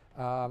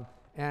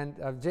 And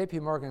J.P.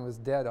 Morgan was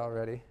dead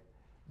already,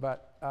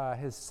 but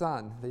his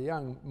son, the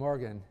young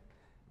Morgan,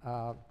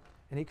 and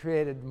he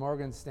created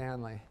Morgan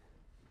Stanley.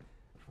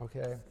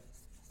 Okay.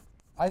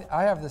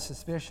 I have the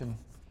suspicion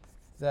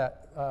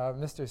that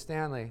Mr.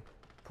 Stanley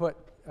put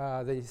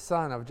the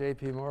son of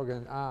J.P.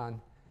 Morgan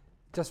on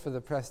just for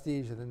the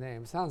prestige of the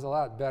name. Sounds a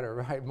lot better,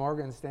 right?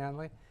 Morgan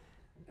Stanley.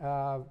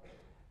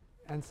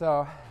 And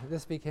so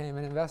this became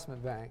an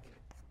investment bank.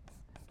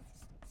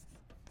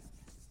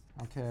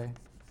 Okay.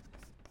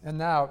 And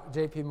now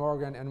J.P.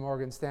 Morgan and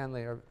Morgan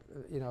Stanley are,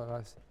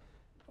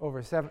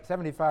 over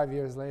 75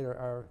 years later,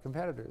 are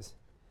competitors.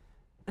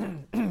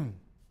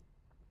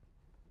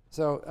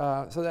 So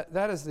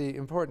that is the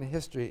important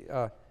history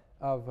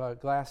of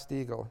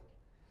Glass-Steagall.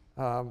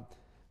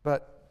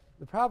 But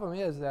the problem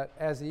is that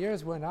as the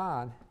years went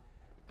on,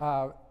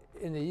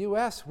 in the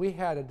U.S. we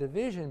had a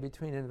division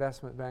between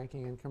investment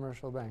banking and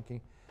commercial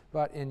banking.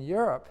 But in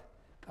Europe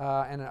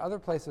and in other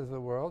places of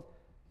the world,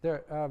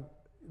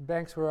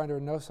 banks were under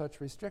no such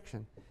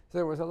restriction. So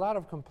there was a lot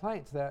of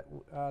complaints that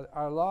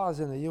our laws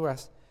in the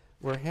U.S.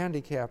 were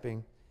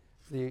handicapping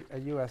the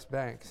U.S.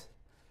 banks.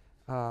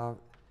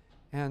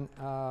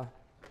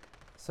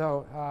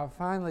 So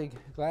finally,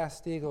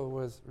 Glass-Steagall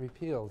was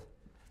repealed.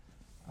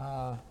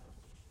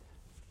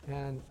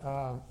 And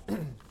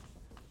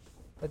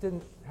that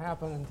didn't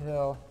happen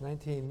until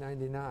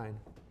 1999.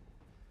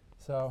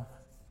 So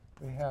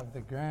we have the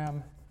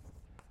Graham,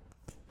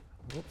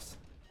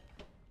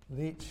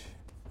 Leach,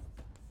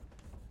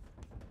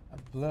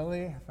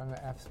 Bliley, if I'm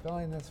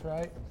spelling this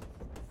right,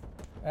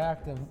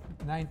 Act of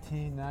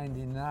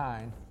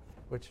 1999,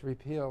 which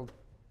repealed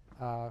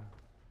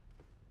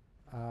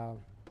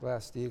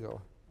Glass-Steagall.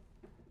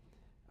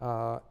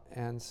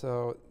 And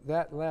so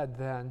that led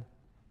then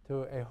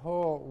to a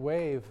whole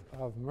wave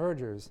of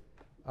mergers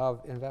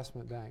of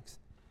investment banks.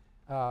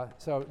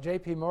 So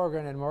J.P.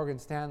 Morgan and Morgan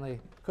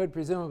Stanley could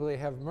presumably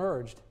have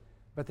merged,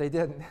 but they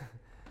didn't.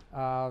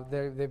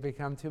 They've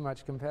become too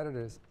much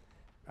competitors.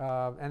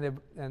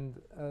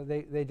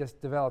 they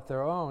just developed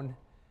their own.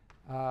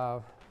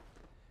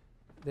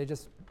 They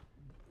just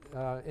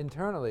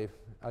internally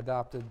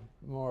adopted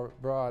more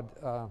broad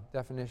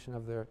definition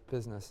of their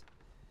business.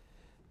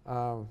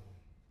 But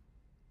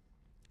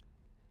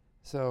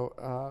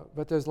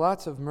there's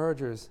lots of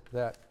mergers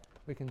that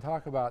we can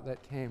talk about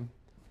that came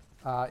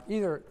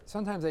either,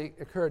 sometimes they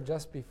occurred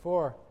just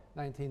before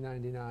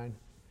 1999,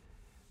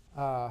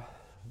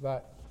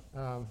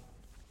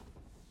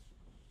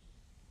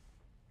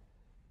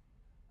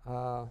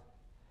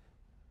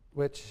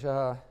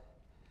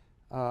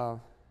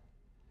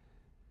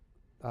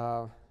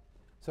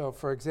 so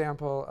for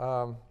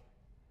example,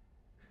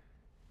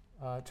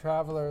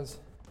 Travelers,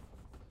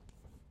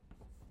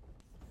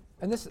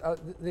 and this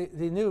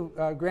the new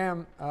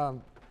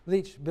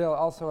Graham-Leach bill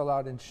also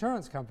allowed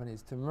insurance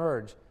companies to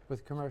merge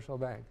with commercial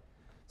banks.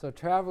 So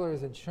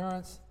Travelers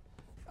Insurance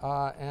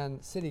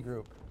and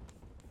Citigroup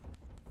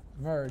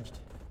merged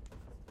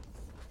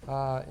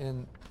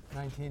in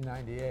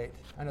 1998.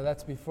 I know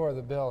that's before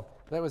the bill.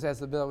 That was as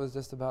the bill was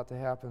just about to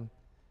happen.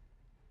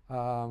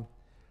 And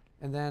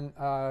then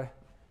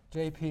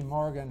J.P.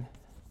 Morgan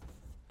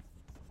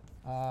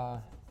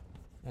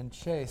and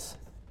Chase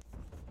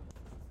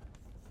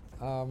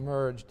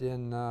merged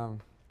in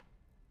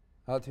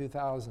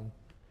 2000.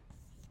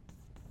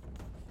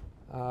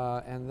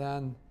 And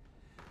then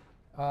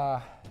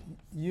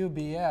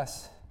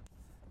UBS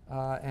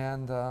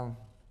and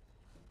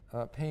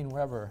Payne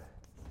Weber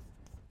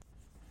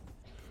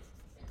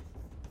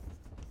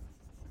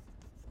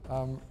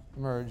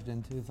merged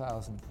in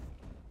 2000.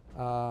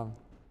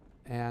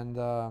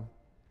 And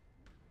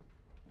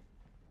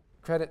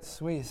Credit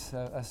Suisse,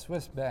 a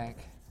Swiss bank,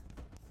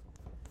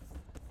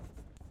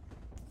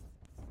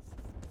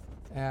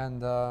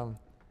 and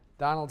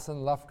Donaldson,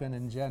 Lufkin,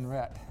 and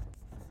Jenrette.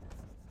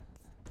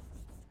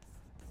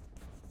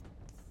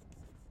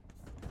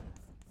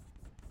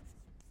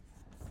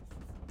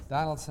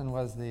 Donaldson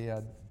was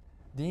the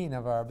dean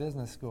of our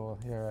business school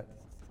here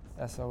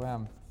at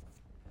SOM.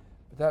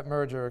 But that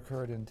merger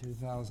occurred in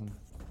 2000.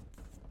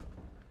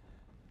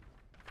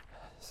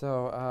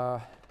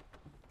 So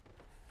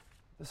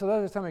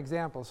those are some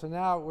examples. So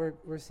now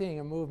we're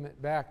seeing a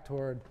movement back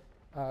toward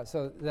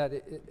so that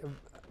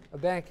a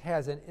bank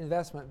has an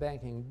investment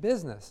banking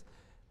business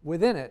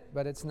within it,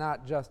 but it's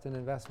not just an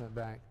investment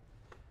bank.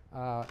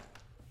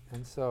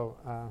 And so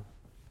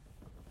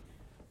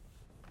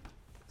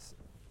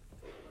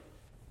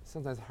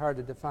sometimes hard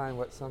to define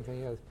what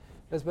something is.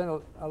 There's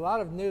been a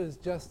lot of news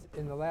just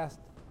in the last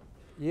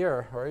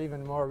year, or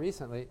even more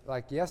recently,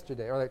 like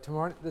yesterday, or like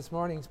this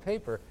morning's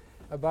paper,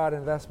 about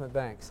investment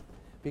banks.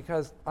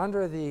 Because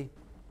under the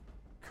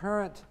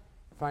current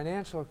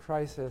financial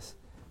crisis,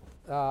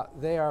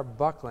 they are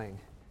buckling.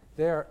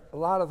 A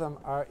lot of them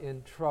are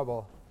in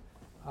trouble,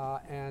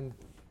 and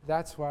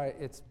that's why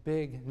it's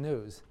big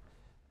news.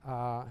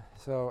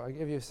 So I'll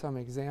give you some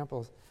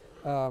examples.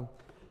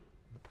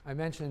 I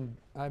mentioned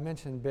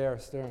Bear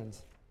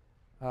Stearns.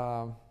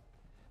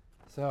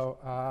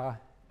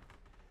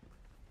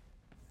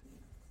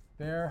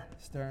 Bear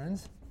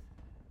Stearns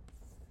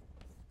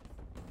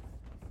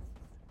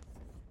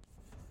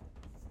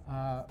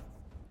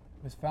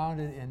was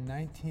founded in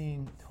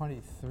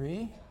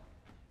 1923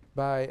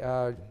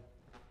 by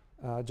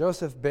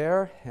Joseph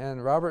Bear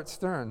and Robert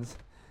Stearns.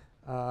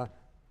 I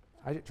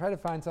tried to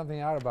find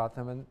something out about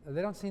them, and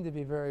they don't seem to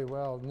be very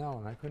well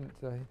known. I couldn't.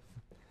 They're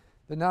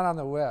not on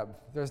the web.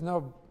 There's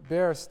no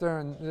Bear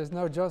Stearns. There's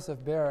no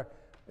Joseph Bear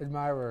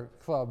Admirer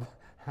Club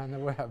on the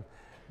web.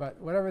 But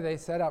whatever they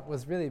set up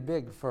was really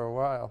big for a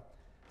while.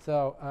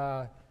 So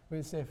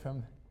we'd say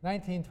from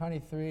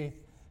 1923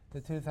 to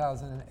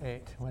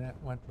 2008 when it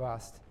went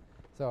bust.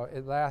 So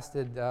it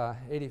lasted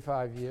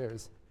 85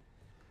 years.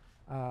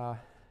 It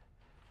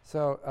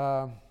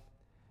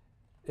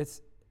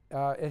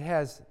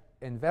has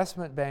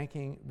investment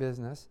banking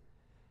business,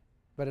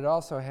 but it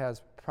also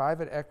has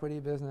private equity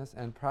business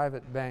and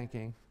private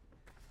banking.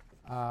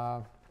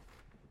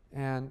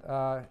 And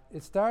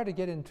it started to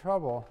get in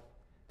trouble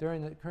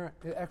during the current,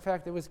 in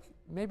fact, it was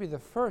maybe the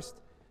first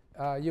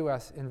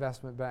U.S.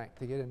 investment bank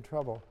to get in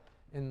trouble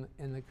in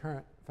the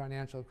current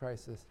financial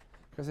crisis,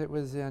 because it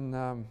was in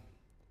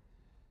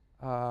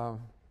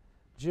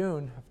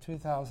June of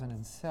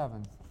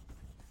 2007.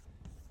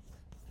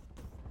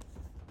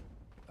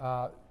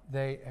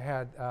 They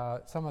had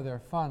some of their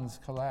funds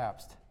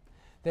collapsed.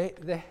 They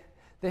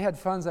had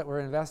funds that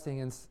were investing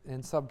in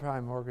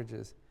subprime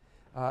mortgages,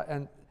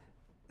 and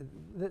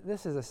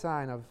this is a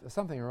sign of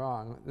something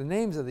wrong. The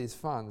names of these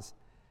funds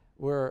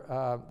were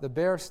the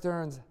Bear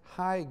Stearns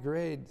High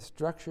Grade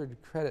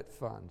Structured Credit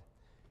Fund.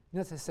 You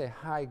know, they say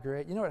high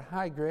grade. You know what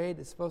high grade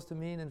is supposed to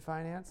mean in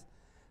finance?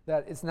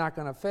 That it's not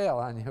going to fail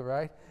on you,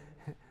 right?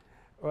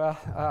 Well,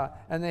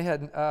 and they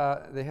had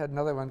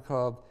another one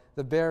called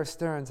the Bear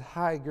Stearns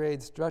High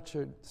Grade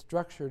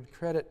Structured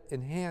Credit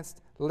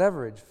Enhanced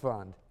Leverage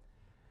Fund.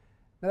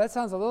 Now that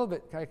sounds a little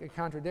bit like a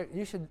contradiction.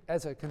 You should,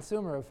 as a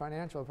consumer of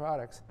financial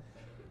products,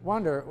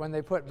 wonder when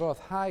they put both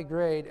high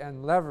grade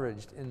and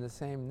leveraged in the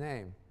same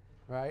name,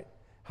 right?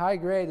 high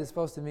grade is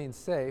supposed to mean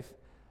safe,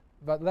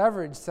 but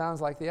leverage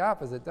sounds like the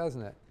opposite,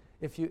 doesn't it?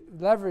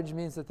 Leverage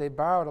means that they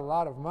borrowed a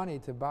lot of money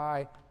to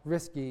buy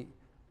risky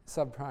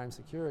subprime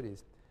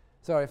securities.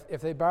 So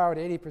if they borrowed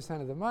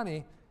 80% of the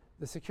money,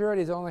 the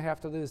securities only have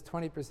to lose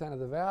 20% of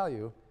the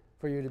value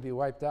for you to be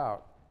wiped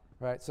out,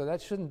 right? So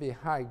that shouldn't be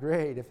high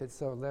grade if it's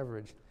so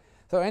leveraged.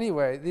 So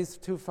anyway, these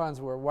two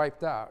funds were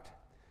wiped out.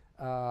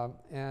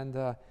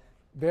 And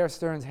Bear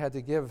Stearns had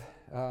to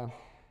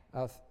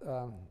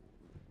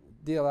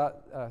deal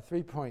out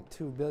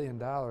 $3.2 billion.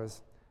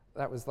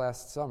 That was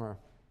last summer.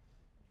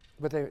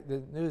 But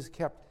the news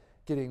kept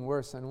getting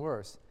worse and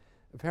worse.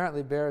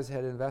 Apparently, Bears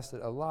had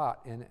invested a lot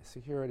in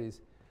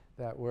securities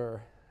that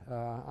were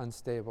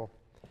unstable.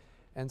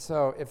 And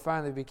so it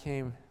finally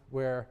became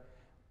where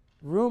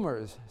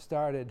rumors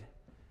started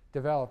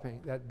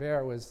developing that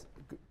Bear was,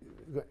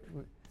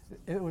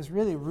 it was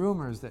really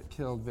rumors that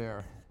killed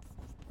Bear.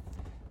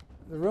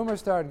 The rumors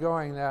started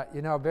going that,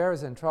 Bear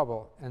is in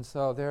trouble, and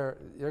so they're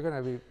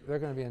going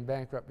to be in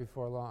bankrupt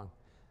before long.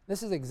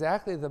 This is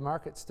exactly the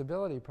market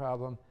stability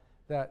problem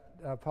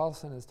that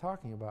Paulson is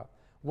talking about.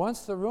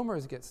 Once the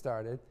rumors get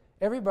started,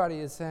 everybody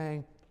is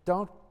saying,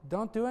 don't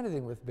do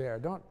anything with Bear.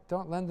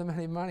 Don't lend them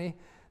any money.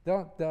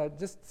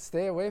 Just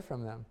stay away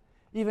from them.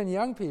 Even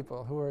young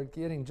people who are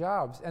getting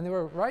jobs, and they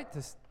were right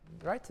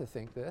to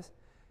think this,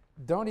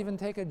 don't even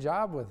take a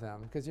job with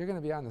them because you're going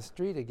to be on the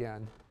street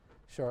again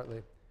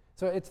shortly.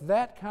 So it's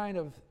that kind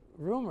of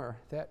rumor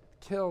that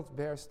killed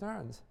Bear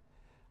Stearns,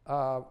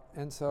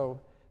 and so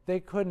they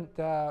couldn't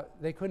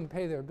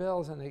pay their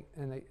bills, and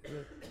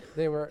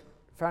they were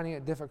finding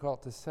it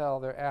difficult to sell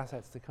their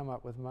assets to come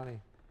up with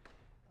money,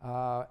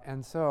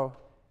 and so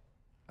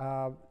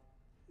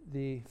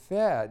the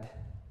Fed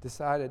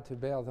decided to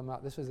bail them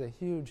out. This was a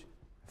huge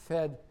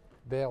Fed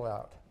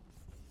bailout.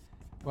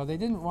 Well, they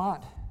didn't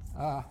want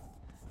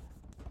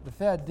the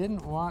Fed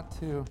didn't want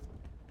to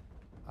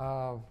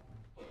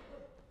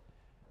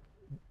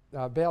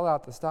bail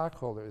out the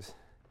stockholders.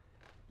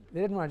 They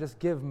didn't want to just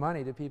give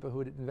money to people who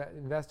would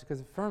invest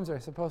because firms are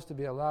supposed to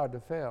be allowed to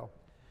fail.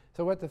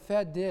 So what the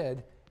Fed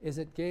did is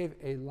it gave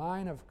a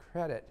line of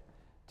credit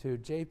to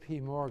J.P.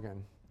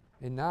 Morgan,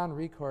 a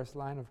non-recourse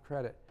line of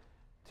credit,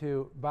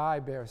 to buy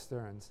Bear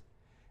Stearns.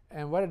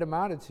 And what it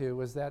amounted to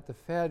was that the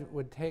Fed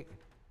would take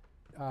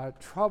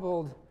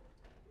troubled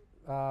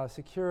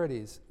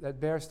securities that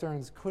Bear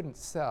Stearns couldn't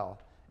sell.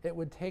 It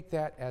would take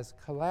that as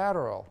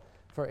collateral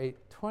for a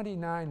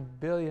 $29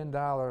 billion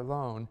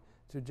loan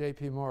to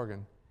J.P.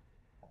 Morgan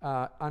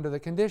under the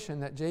condition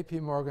that J.P.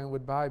 Morgan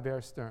would buy Bear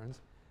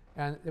Stearns.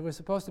 And it was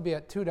supposed to be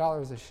at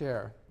 $2 a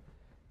share.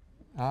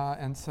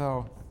 And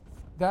so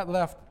that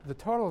left the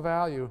total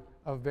value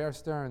of Bear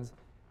Stearns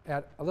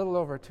at a little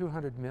over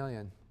 $200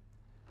 million,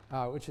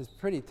 which is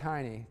pretty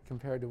tiny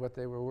compared to what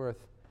they were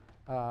worth,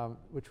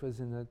 which was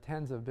in the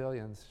tens of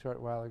billions a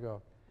short while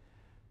ago.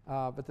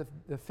 But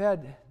the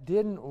Fed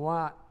didn't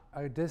want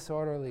a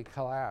disorderly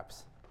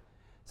collapse.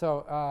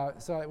 So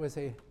it was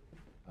a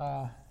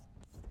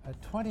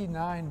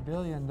 $29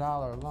 billion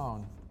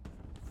loan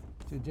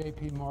to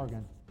J.P.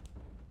 Morgan.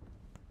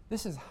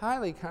 This is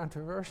highly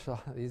controversial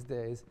these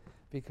days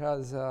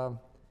because the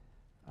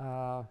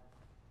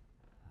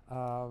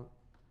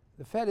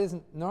Fed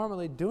isn't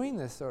normally doing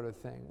this sort of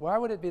thing. Why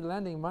would it be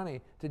lending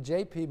money to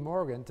J.P.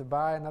 Morgan to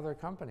buy another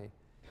company?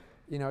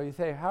 You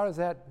say, how is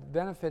that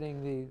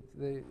benefiting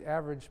the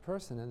average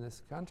person in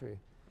this country?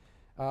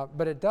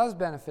 But it does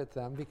benefit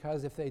them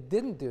because if they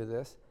didn't do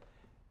this,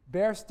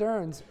 Bear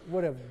Stearns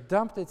would have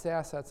dumped its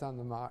assets on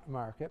the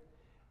market.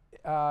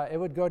 It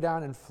would go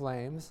down in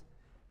flames.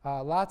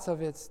 Lots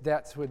of its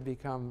debts would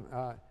become,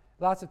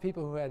 lots of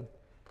people who had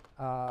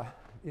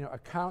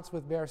accounts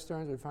with Bear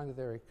Stearns would find that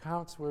their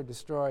accounts were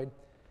destroyed.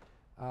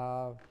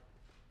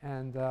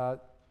 And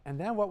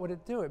then what would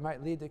it do? It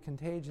might lead to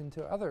contagion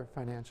to other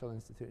financial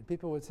institutions.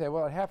 People would say,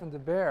 well, it happened to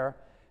Bear.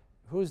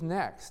 Who's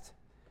next?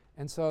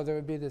 And so there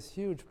would be this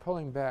huge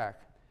pulling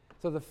back.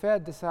 So the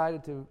Fed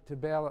decided to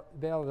bail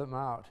them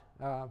out,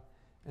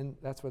 and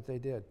that's what they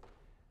did.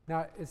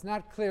 Now, it's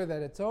not clear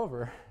that it's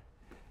over.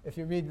 If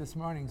you read this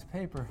morning's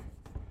paper,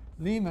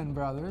 Lehman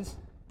Brothers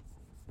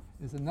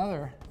is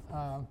another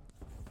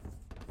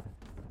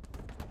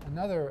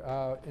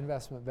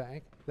investment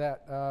bank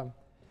that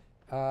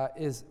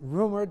is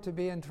rumored to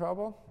be in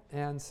trouble,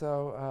 and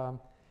so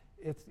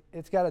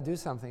it's got to do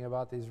something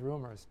about these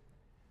rumors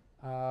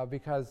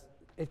because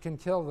it can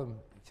kill them,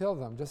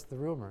 just the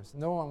rumors.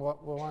 No one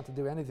will want to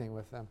do anything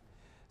with them.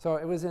 So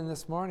it was in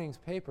this morning's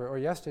paper, or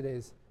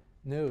yesterday's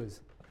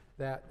news,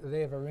 that they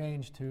have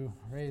arranged to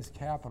raise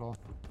capital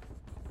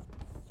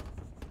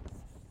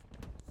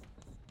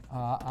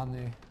on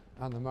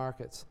the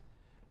markets.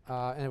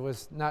 And it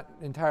was not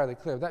entirely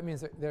clear. That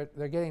means that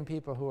they're getting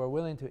people who are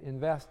willing to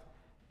invest,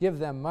 give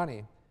them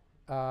money,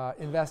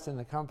 invest in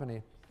the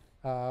company.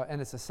 And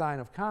it's a sign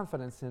of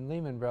confidence in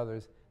Lehman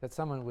Brothers that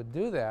someone would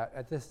do that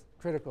at this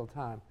critical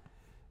time.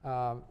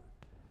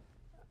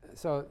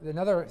 So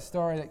another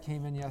story that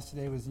came in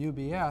yesterday was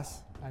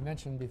UBS. I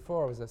mentioned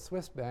before it was a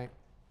Swiss bank.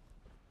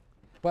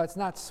 Well, it's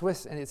not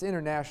Swiss, and it's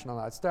international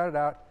now. It started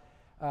out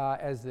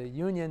as the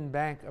Union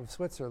Bank of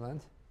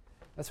Switzerland.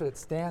 That's what it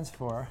stands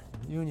for,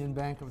 Union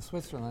Bank of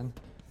Switzerland,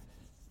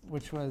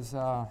 which was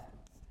the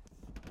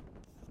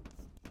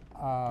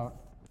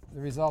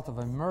result of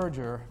a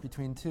merger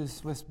between two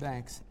Swiss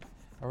banks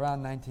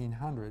around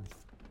 1900.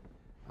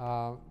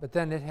 But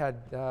then it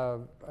had, I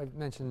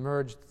mentioned,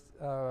 merged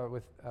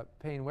with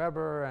Payne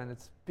Weber, and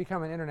it's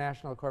become an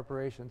international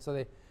corporation.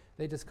 So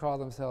they just call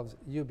themselves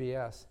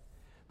UBS.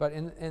 But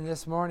in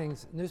this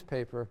morning's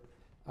newspaper,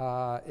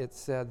 it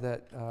said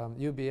that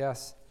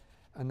UBS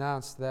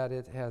announced that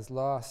it has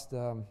lost,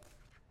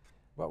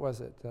 what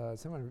was it?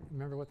 Someone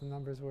remember what the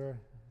numbers were?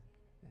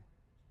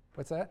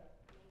 What's that?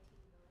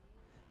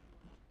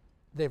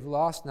 They've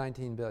lost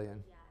 $19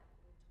 billion.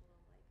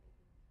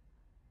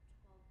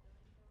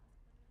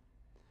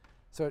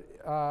 So,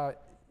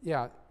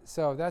 yeah,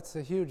 so that's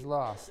a huge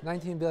loss.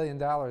 $19 billion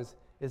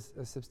is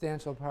a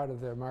substantial part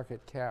of their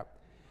market cap.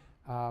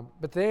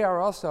 But they are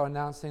also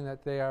announcing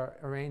that they are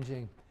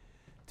arranging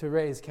to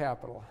raise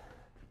capital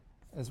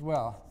as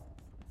well.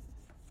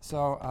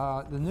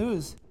 So the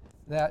news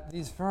that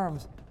these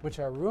firms, which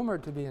are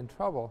rumored to be in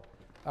trouble,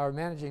 are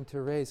managing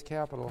to raise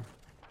capital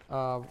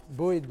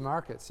buoyed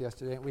markets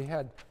yesterday. We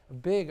had a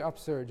big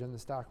upsurge in the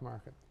stock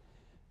market.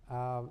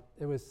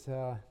 It was,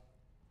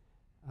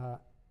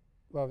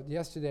 well,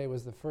 yesterday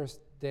was the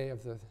first day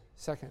of the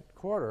second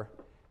quarter,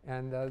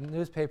 and the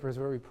newspapers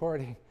were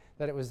reporting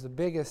that it was the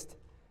biggest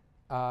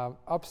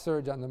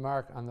upsurge on the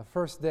market on the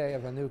first day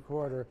of a new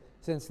quarter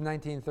since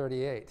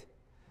 1938.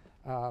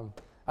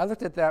 I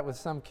looked at that with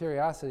some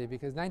curiosity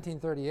because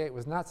 1938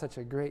 was not such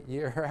a great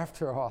year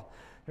after all.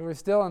 We were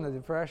still in the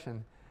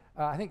Depression.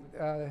 I think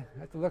I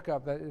have to look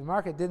up that the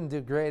market didn't do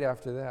great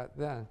after that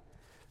then.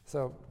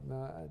 So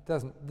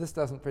this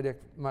doesn't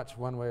predict much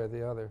one way or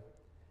the other.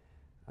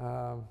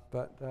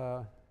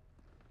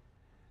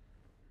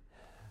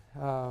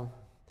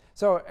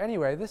 So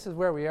anyway, this is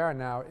where we are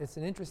now. It's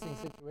an interesting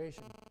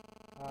situation.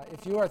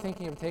 If you are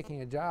thinking of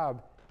taking a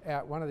job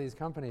at one of these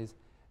companies,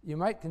 you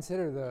might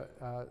consider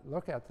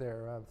look at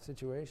their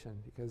situation,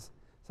 because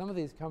some of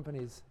these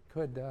companies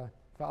could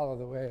follow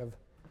the way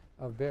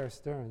of Bear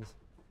Stearns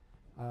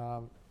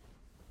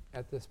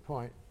at this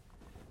point.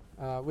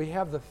 We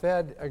have the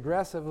Fed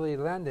aggressively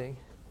lending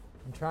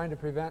and trying to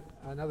prevent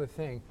another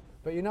thing.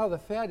 But you know, the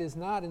Fed is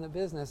not in the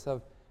business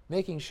of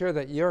making sure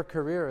that your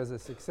career is a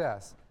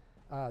success.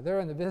 They're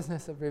in the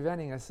business of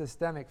preventing a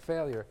systemic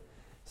failure.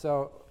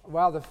 So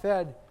while the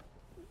Fed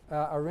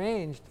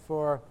arranged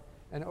for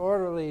an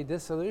orderly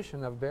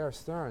dissolution of Bear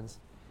Stearns,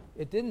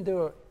 it didn't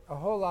do a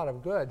whole lot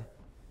of good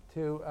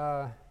to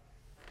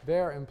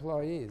Bear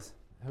employees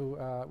who,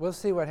 we'll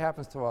see what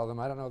happens to all of them.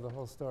 I don't know the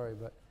whole story,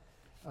 but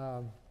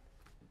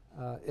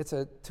it's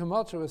a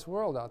tumultuous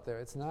world out there.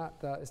 It's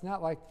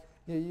not like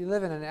you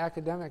live in an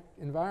academic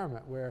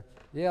environment where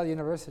Yale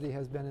University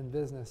has been in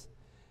business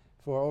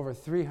for over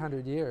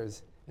 300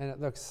 years, and it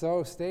looks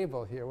so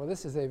stable here. Well,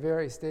 this is a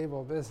very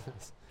stable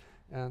business,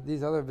 and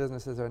these other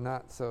businesses are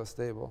not so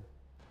stable.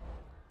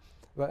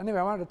 But anyway,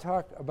 I wanted to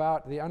talk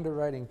about the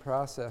underwriting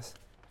process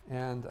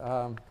and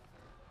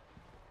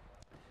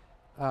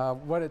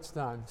what it's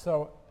done.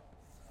 So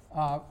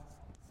I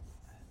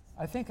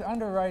think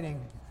underwriting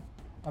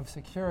of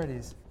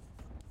securities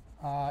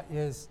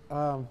is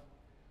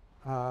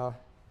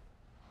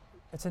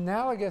it's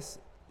analogous.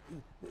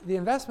 The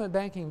investment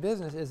banking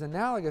business is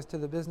analogous to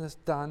the business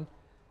done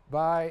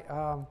by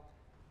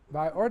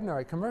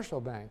ordinary commercial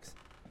banks,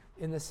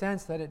 in the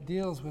sense that it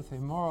deals with a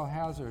moral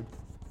hazard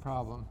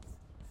problem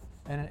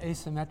and an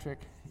asymmetric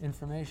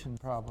information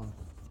problem.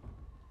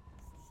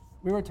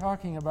 We were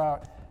talking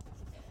about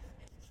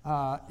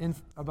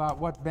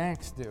what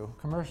banks do,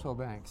 commercial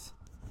banks.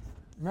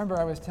 Remember,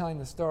 I was telling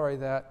the story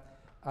that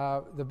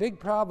the big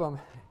problem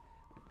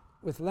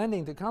with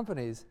lending to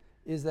companies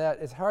is that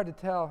it's hard to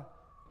tell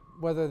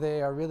whether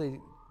they are really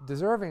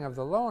deserving of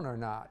the loan or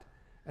not.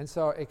 And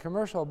so a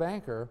commercial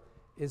banker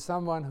is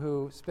someone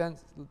who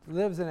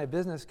lives in a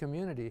business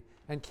community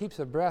and keeps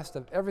abreast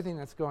of everything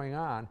that's going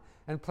on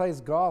and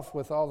plays golf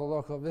with all the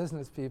local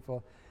business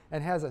people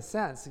and has a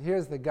sense,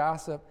 here's the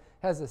gossip,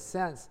 has a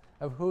sense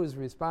of who's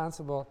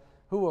responsible,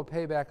 who will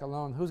pay back a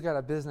loan, who's got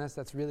a business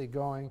that's really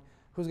going,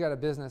 who's got a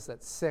business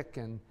that's sick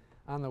and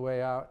on the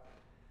way out.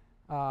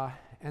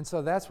 And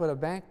so that's what a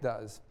bank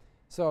does.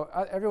 So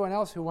everyone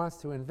else who wants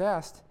to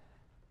invest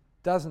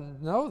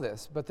doesn't know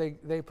this, but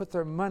they put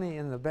their money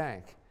in the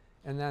bank.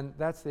 And then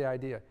that's the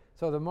idea.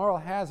 So the moral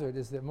hazard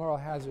is the moral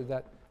hazard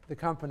that the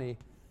company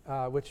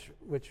which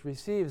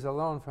receives a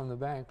loan from the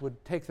bank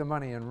would take the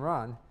money and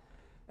run.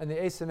 And the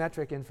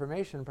asymmetric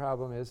information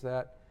problem is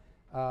that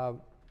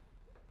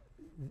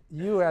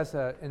you as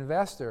an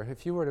investor,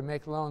 if you were to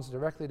make loans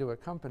directly to a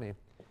company,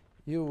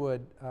 you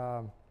would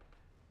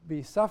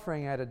be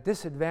suffering at a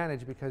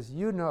disadvantage because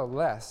you know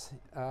less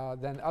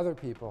than other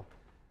people.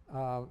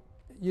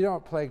 You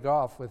don't play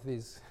golf with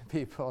these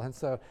people, and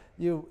so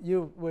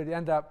you would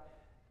end up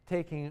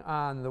taking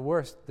on the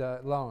worst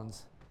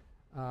loans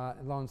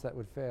that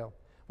would fail.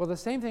 Well, the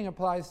same thing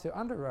applies to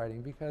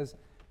underwriting, because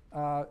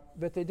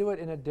but they do it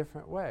in a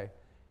different way.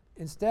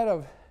 Instead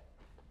of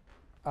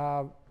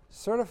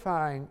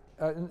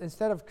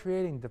instead of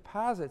creating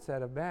deposits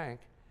at a bank,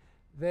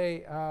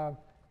 they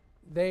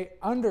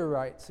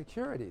underwrite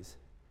securities.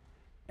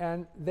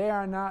 And they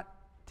are not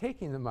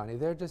taking the money.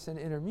 They're just an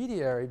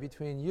intermediary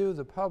between you,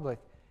 the public,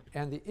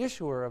 and the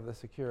issuer of the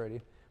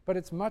security. But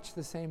it's much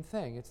the same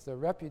thing. It's the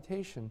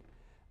reputation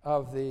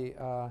of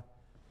the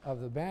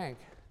bank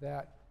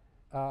that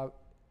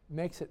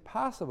makes it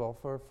possible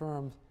for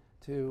firms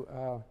to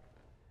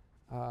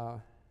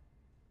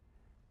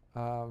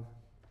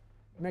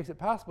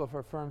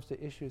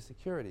issue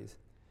securities.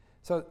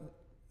 So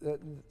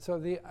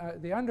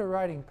the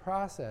underwriting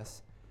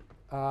process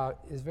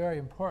is very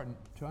important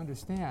to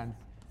understand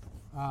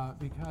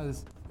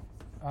because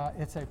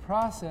it's a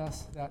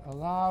process that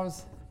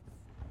allows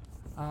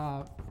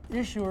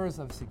issuers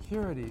of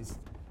securities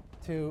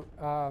to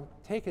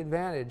take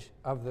advantage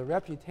of the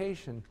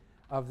reputation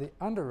of the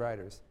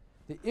underwriters.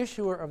 The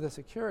issuer of the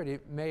security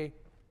may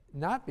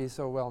not be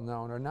so well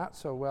known or not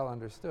so well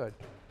understood.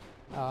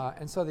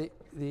 And so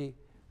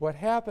what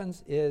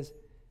happens is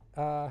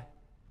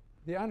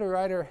the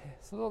underwriter,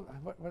 it's a little,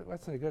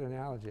 what's a good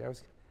analogy? I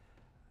was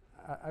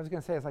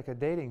going to say it's like a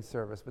dating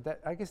service, but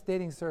I guess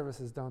dating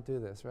services don't do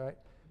this, right?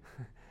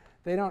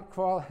 They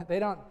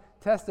don't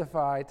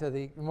testify to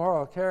the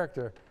moral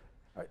character.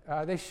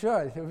 They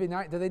should. It would be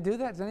nice. Do they do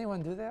that? Does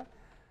anyone do that?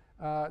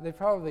 They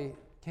probably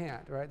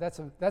can't, right? That's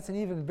an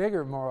even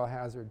bigger moral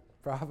hazard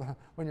problem.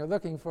 When you're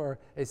looking for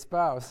a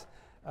spouse,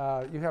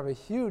 you have a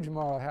huge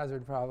moral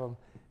hazard problem,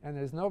 and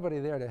there's nobody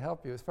there to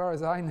help you, as far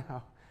as I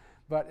know.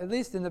 But at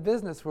least in the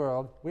business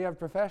world, we have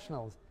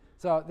professionals.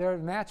 So they're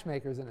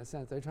matchmakers in a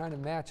sense. They're trying to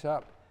match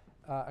up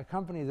a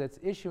company that's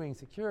issuing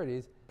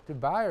securities to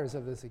buyers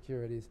of the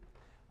securities.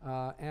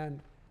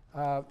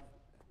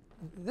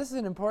 This is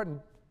an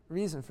important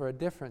reason for a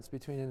difference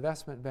between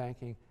investment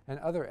banking and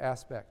other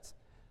aspects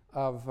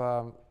of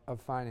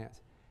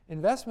finance.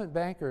 Investment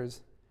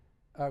bankers,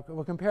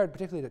 well, compared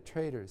particularly to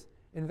traders,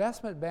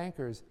 investment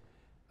bankers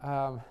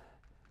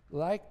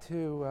like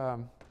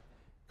to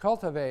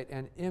cultivate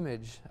an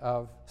image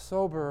of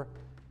sober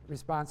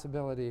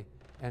responsibility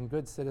and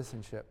good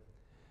citizenship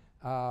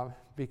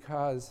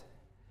because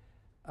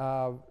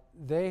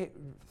they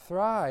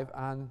thrive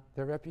on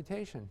their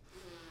reputation.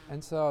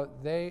 And so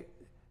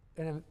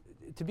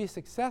to be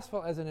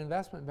successful as an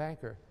investment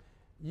banker,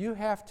 you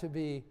have to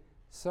be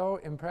so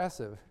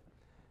impressive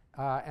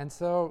and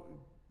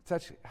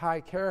such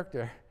high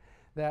character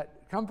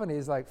that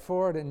companies like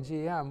Ford and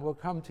GM will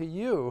come to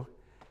you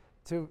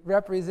to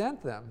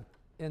represent them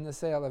in the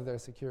sale of their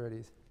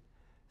securities.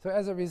 So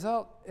as a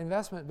result,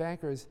 investment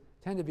bankers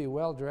tend to be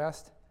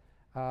well-dressed.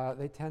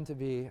 They tend to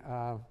be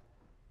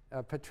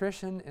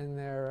patrician in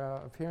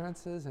their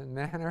appearances and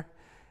manner.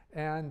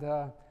 And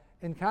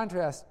in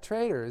contrast,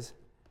 traders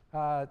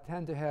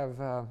tend to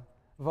have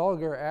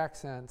vulgar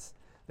accents.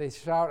 They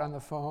shout on the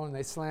phone.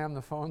 They slam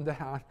the phone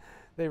down.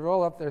 They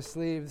roll up their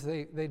sleeves.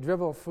 They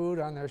dribble food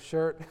on their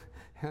shirt.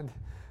 And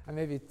I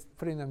may be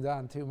putting them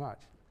down too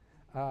much.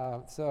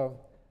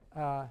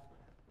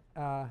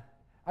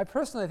 I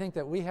personally think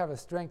that we have a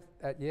strength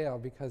at Yale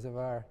because of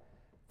our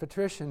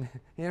patrician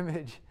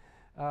image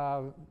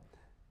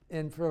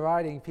in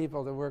providing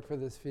people to work for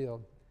this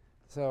field.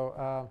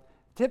 So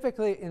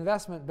typically,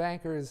 investment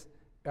bankers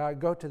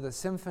go to the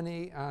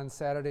symphony on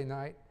Saturday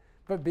night.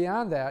 But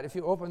beyond that, if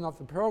you open up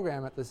the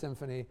program at the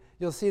symphony,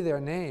 you'll see their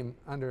name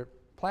under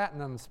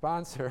platinum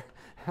sponsor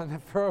on the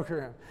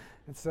program.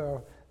 And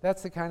so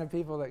that's the kind of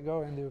people that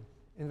go into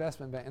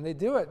investment banking. And they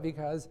do it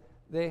because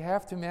they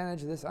have to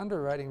manage this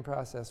underwriting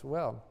process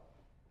well.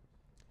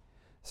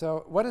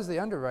 So what is the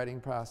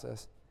underwriting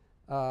process?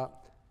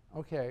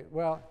 Okay,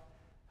 well,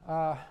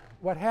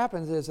 what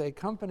happens is a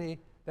company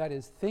that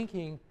is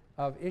thinking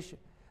of issue.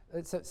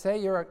 Say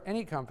you're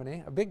any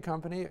company, a big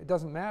company, it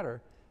doesn't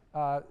matter.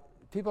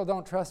 People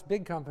don't trust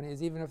big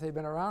companies even if they've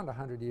been around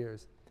 100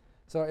 years.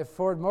 So if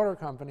Ford Motor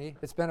Company,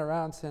 it's been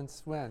around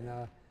since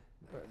when?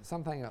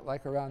 Something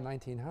like around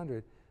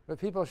 1900. But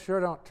people sure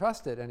don't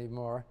trust it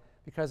anymore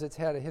because it's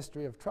had a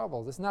history of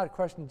troubles. It's not a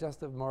question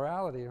just of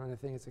morality or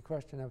anything. It's a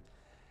question of,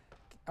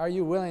 are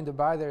you willing to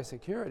buy their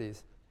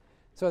securities?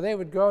 So they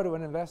would go to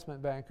an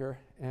investment banker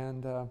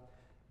and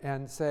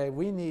say,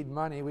 we need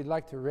money. We'd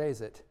like to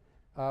raise it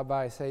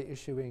by, say,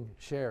 issuing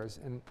shares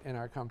in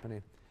our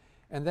company.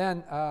 And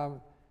then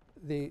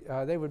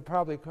they would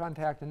probably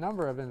contact a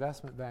number of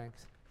investment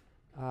banks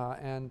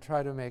and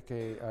try to make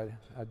a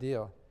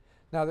deal.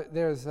 Now,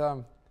 there's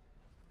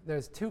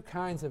two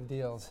kinds of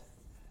deals.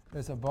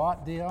 There's a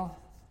bought deal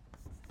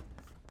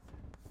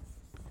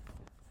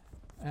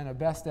and a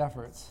best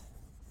efforts.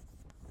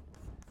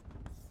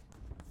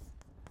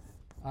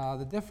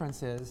 The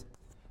difference is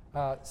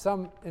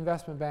some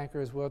investment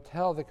bankers will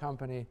tell the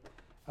company,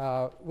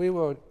 you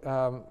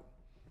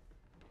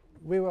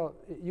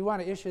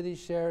want to issue these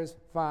shares?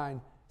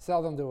 Fine,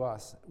 sell them to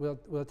us.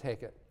 We'll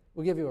take it.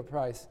 We'll give you a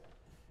price.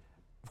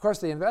 Of course,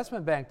 the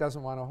investment bank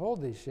doesn't want to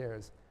hold these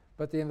shares,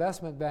 but the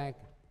investment bank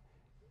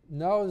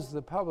knows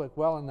the public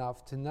well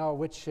enough to know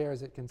which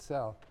shares it can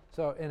sell.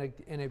 So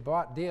in a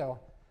bought deal,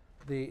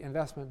 the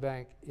investment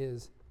bank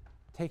is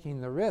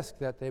taking the risk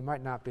that they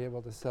might not be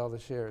able to sell the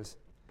shares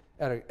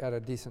at a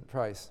decent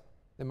price.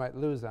 They might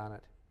lose on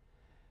it.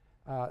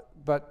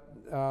 But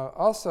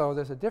also,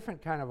 there's a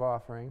different kind of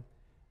offering,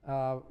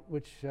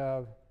 which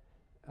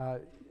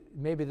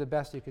may be the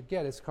best you could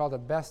get. It's called a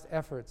best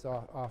efforts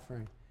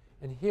offering.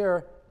 And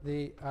here,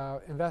 the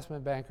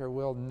investment banker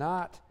will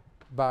not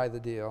buy the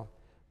deal,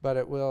 but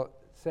it will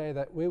say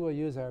that we will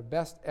use our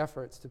best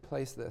efforts to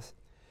place this.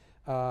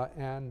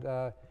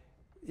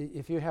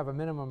 If you have a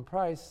minimum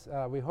price,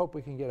 we hope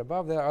we can get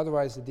above that,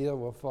 otherwise the deal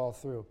will fall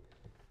through.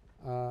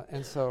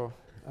 And so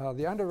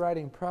the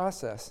underwriting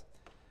process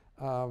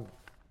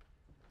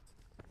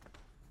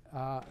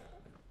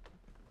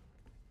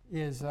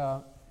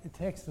it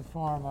takes the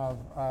form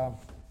of,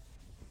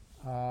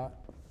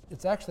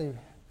 it's actually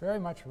very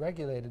much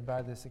regulated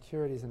by the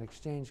Securities and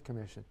Exchange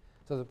Commission.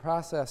 So the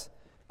process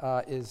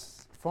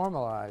is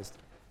formalized.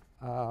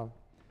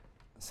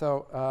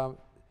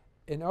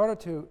 In order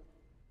to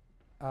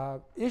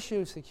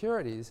issue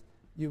securities,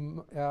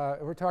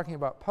 we're talking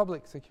about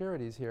public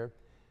securities here,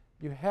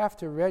 you have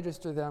to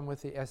register them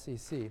with the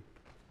SEC.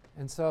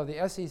 And so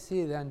the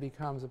SEC then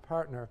becomes a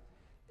partner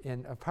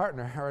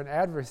or an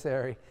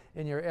adversary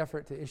in your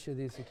effort to issue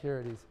these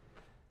securities.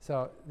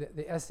 So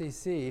the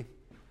SEC,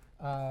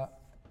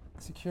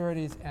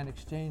 Securities and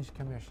Exchange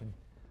Commission.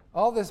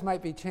 All this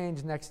might be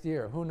changed next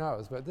year, who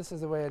knows, but this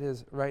is the way it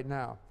is right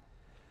now.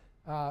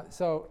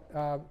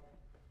 The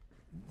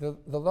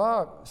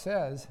law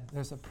says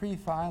there's a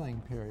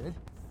pre-filing period.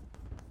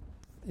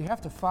 You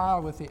have to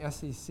file with the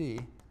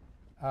SEC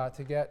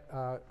to get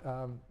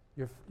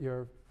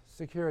your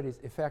securities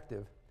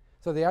effective.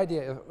 So the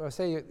idea,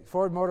 say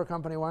Ford Motor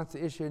Company wants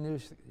to issue new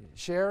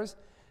shares,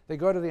 they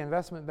go to the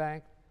investment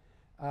bank,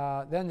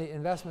 then the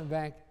investment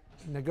bank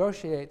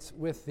negotiates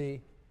with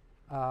the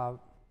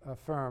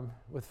firm,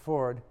 with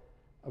Ford,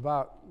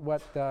 about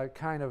what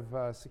kind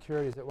of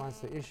securities it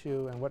wants to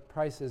issue and what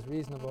price is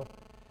reasonable.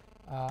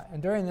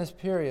 And during this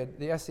period,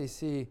 the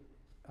SEC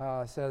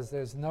says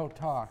there's no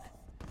talk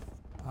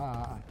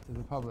to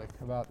the public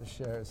about the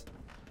shares.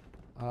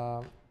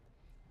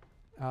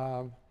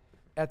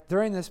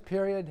 During this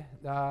period,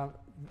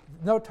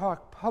 no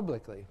talk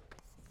publicly.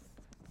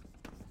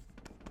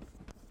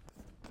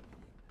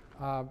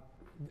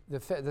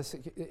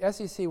 The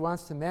SEC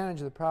wants to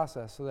manage the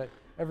process so that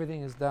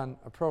everything is done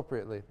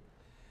appropriately.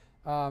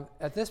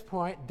 At this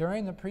point,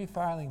 during the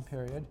pre-filing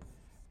period,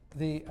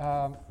 the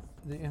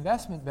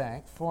investment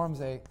bank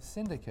forms a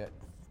syndicate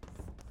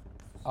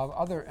of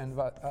other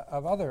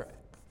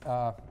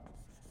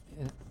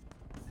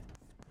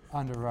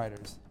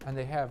underwriters, and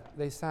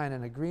they sign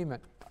an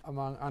agreement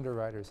among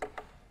underwriters.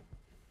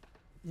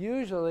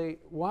 Usually,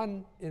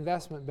 one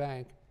investment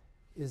bank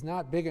is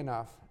not big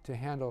enough to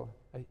handle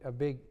a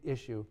big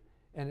issue,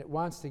 and it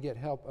wants to get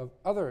help of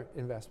other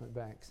investment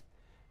banks.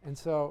 And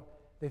so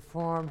they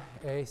form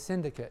a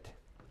syndicate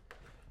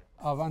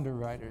of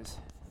underwriters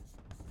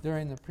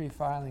during the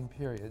pre-filing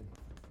period.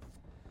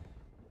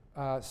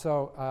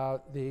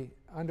 The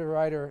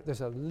underwriter,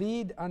 there's a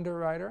lead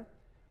underwriter,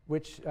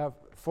 which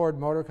Ford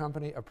Motor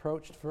Company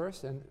approached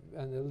first, and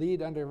the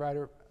lead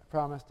underwriter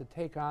promised to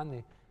take on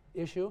the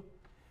issue,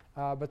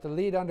 but the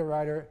lead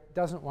underwriter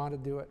doesn't want to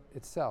do it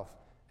itself.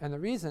 And the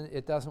reason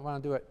it doesn't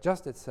want to do it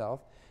just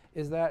itself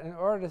is that in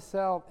order to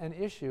sell an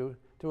issue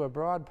to a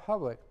broad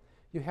public,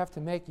 you have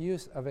to make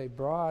use of a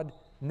broad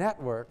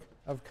network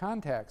of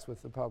contacts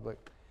with the public.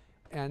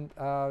 And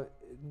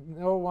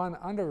no one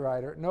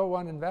underwriter, no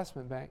one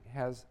investment bank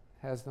has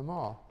them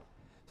all.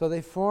 So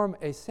they form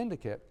a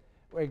syndicate,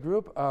 a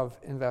group of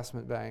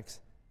investment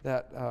banks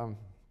that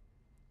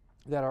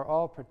are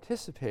all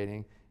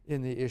participating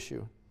in the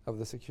issue of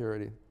the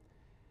security.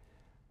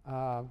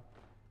 And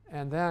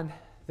then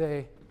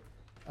they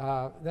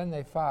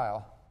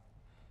file.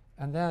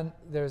 And then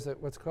there's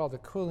what's called a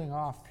cooling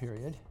off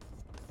period.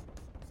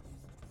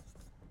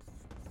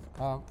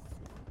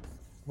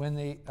 When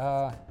the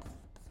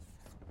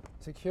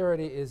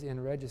security is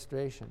in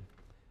registration.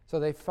 So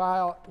they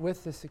file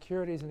with the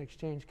Securities and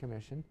Exchange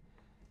Commission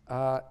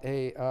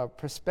a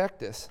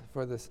prospectus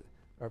for this,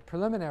 or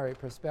preliminary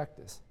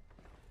prospectus.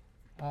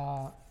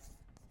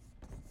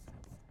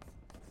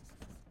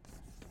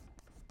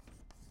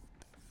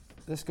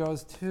 This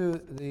goes to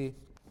the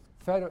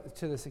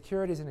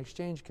Securities and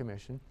Exchange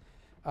Commission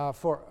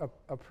for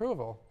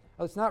approval.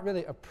 Well, it's not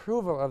really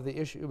approval of the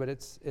issue, but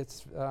it's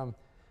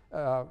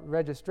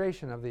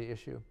registration of the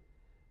issue.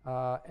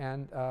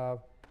 The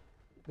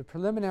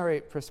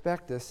preliminary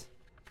prospectus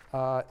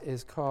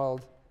is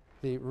called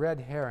the red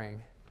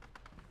herring.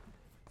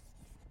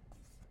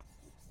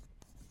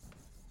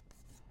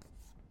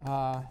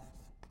 The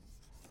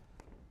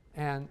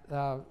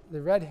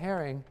red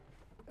herring,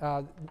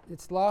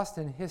 it's lost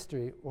in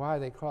history why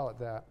they call it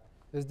that.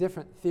 There's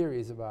different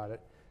theories about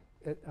it.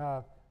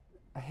 A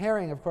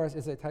herring, of course,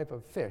 is a type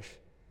of fish.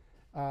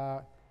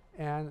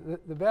 And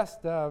the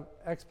best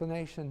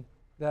explanation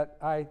that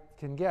I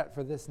can get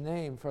for this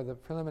name for the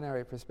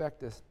preliminary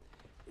prospectus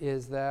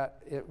is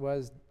that it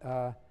was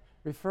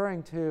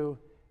referring to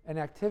an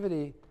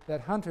activity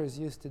that hunters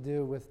used to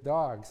do with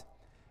dogs.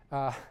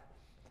 I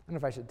don't know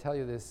if I should tell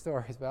you these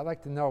stories, but I'd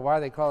like to know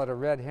why they call it a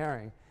red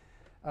herring.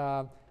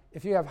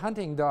 If you have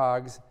hunting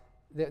dogs,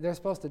 they're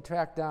supposed to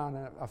track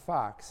down a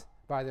fox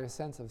by their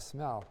sense of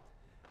smell.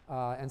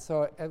 And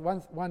so at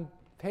one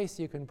pace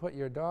you can put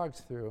your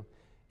dogs through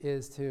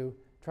is to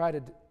try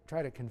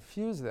to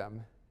confuse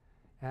them.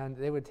 And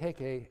they would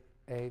take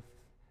a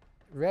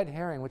red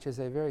herring, which is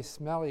a very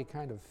smelly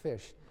kind of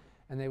fish,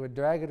 and they would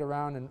drag it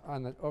around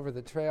over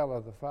the trail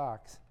of the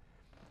fox.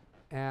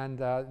 And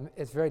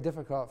it's very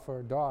difficult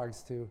for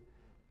dogs to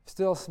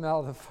still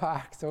smell the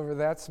fox over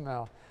that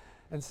smell.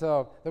 And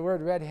so the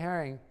word red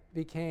herring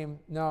became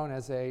known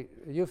as a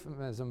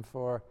euphemism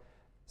for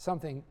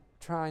something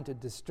trying to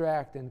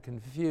distract and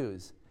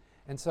confuse.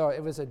 And so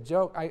it was a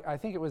joke. I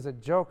think it was a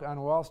joke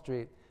on Wall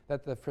Street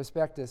that the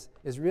prospectus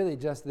is really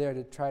just there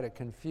to try to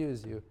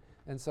confuse you.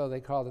 And so they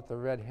called it the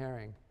red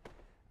herring.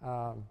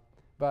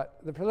 But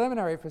the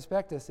preliminary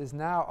prospectus is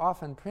now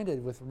often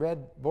printed with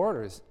red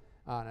borders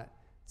on it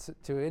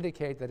to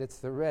indicate that it's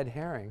the red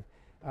herring,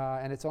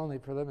 and it's only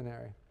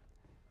preliminary.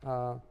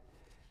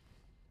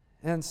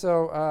 And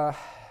so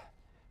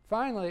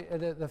finally,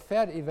 the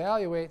Fed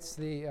evaluates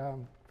the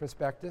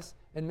prospectus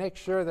and makes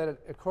sure that it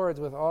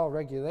accords with all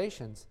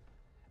regulations.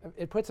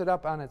 It puts it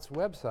up on its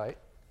website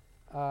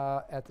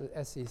at the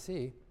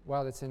SEC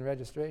while it's in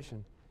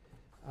registration.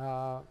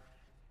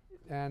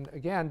 And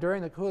again,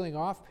 during the cooling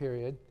off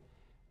period,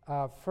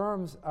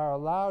 firms are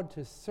allowed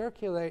to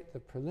circulate the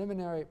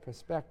preliminary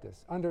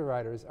prospectus.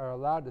 Underwriters are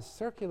allowed to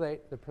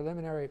circulate the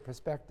preliminary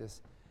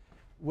prospectus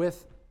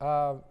with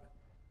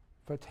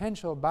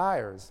potential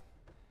buyers,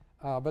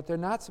 but they're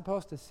not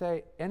supposed to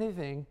say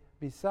anything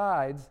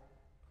besides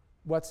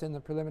what's in the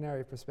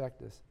preliminary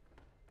prospectus.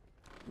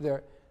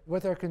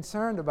 What they're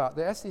concerned about,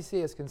 the SEC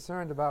is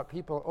concerned about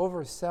people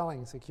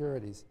overselling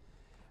securities.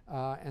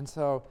 And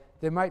so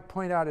they might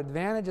point out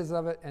advantages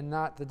of it and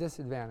not the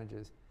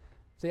disadvantages.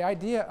 The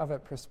idea of a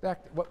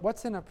prospectus,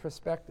 what's in a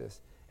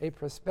prospectus? A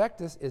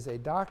prospectus is a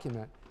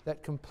document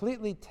that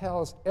completely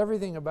tells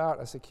everything about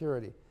a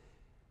security.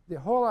 The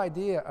whole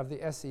idea of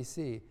the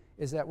SEC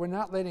is that we're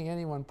not letting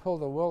anyone pull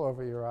the wool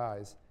over your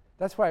eyes.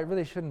 That's why it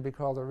really shouldn't be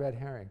called a red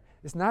herring.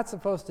 It's not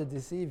supposed to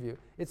deceive you.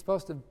 It's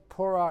supposed to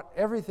pour out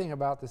everything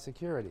about the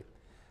security.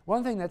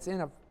 One thing that's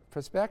in a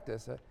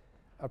prospectus,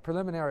 a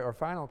preliminary or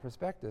final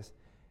prospectus,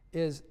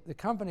 is the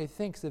company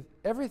thinks of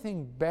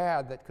everything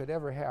bad that could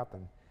ever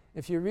happen.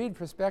 If you read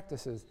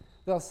prospectuses,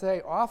 they'll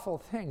say awful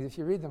things. If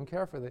you read them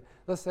carefully,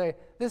 they'll say,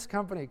 this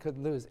company could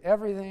lose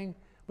everything.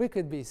 We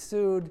could be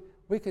sued.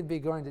 We could be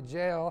going to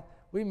jail.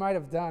 We might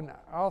have done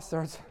all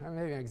sorts,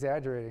 maybe I'm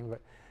exaggerating,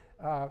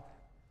 but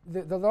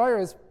the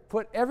lawyers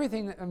put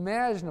everything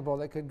imaginable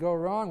that could go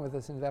wrong with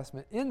this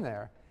investment in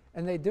there,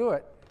 and they do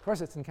it. Of course,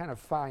 it's in kind of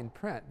fine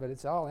print, but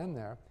it's all in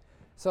there,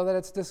 so that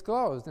it's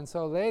disclosed. And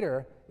so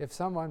later, if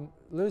someone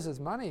loses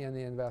money in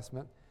the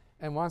investment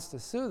and wants to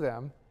sue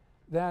them,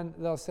 then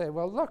they'll say,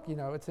 well, look,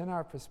 it's in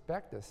our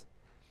prospectus.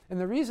 And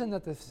the reason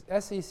that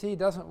the SEC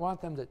doesn't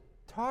want them to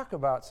talk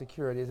about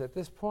securities at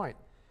this point,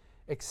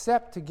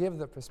 except to give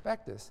the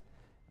prospectus,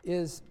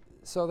 is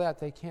so that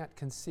they can't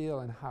conceal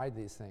and hide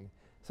these things.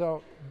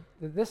 So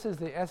this is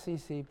the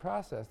SEC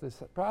process.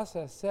 This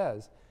process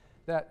says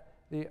that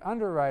the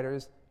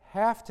underwriters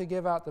have to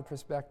give out the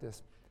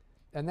prospectus,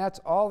 and that's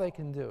all they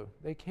can do.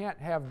 They can't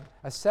have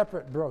a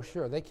separate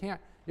brochure.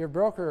 Your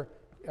broker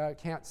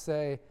can't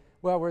say,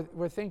 well,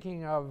 we're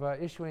thinking of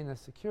issuing the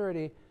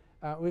security.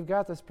 We've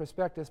got this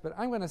prospectus, but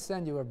I'm going to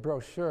send you a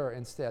brochure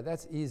instead.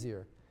 That's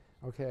easier.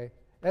 Okay?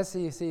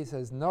 SEC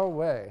says no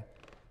way,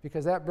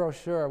 because that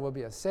brochure will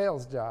be a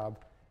sales job,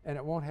 and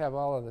it won't have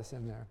all of this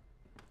in there.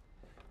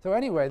 So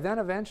anyway, then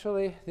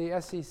eventually the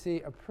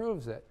SEC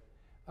approves it,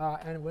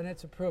 and when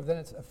it's approved, then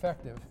it's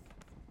effective.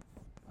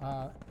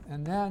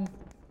 And then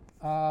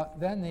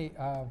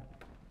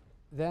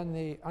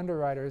the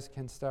underwriters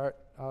can start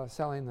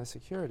selling the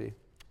security.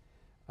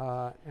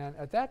 And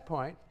at that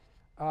point,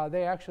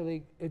 they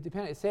actually,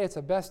 say it's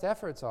a best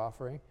efforts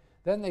offering,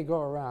 then they go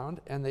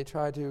around and they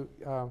try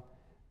to,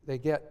 they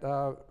get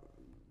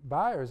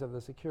buyers of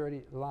the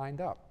security lined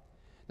up.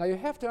 Now you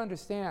have to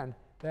understand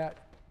that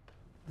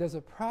there's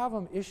a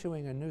problem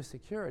issuing a new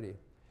security.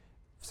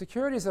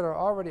 Securities that are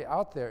already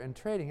out there and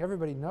trading,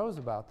 everybody knows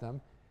about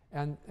them,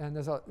 and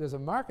there's a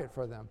market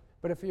for them.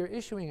 But if you're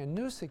issuing a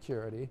new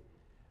security,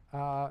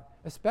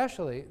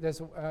 especially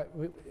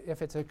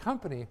if it's a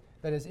company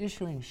that is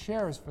issuing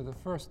shares for the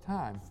first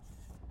time,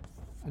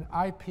 an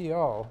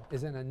IPO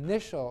is an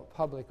initial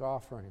public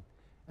offering.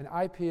 An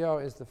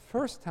IPO is the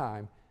first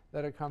time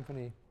that a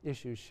company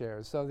issues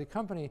shares. So the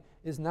company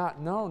is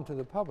not known to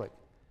the public.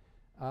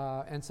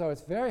 And so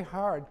it's very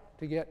hard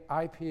to get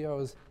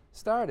IPOs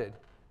started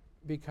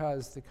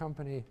because the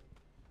company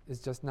is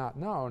just not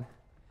known.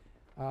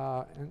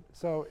 And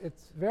so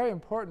it's very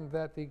important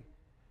that the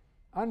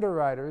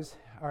underwriters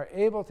are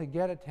able to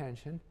get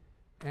attention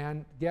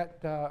and get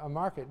a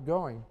market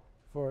going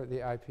for the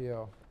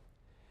IPO.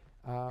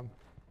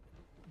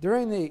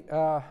 During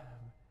the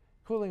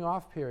cooling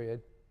off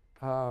period,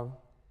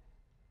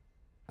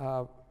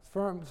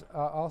 firms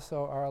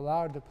also are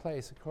allowed to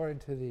place, according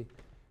to the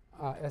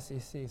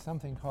SEC,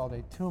 something called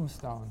a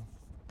tombstone.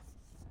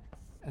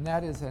 And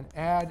that is an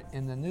ad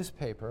in the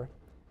newspaper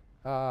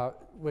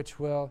which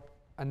will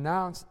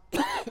announce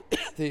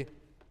the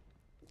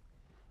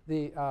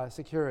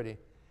security.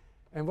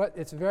 And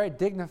it's a very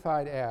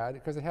dignified ad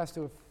because it has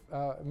to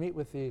meet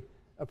with the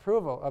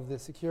approval of the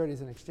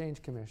Securities and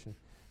Exchange Commission.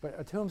 But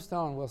a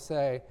tombstone will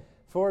say,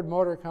 Ford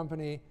Motor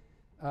Company,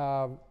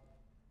 1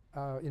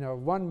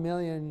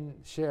 million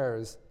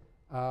shares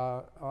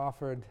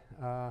offered,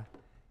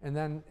 and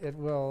then it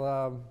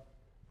will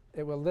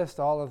list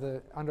all of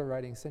the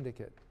underwriting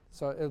syndicate.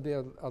 So it'll be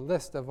a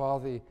list of all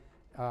the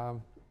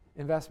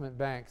investment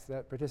banks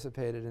that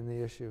participated in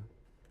the issue.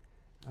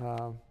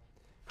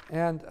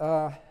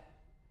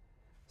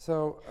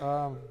 So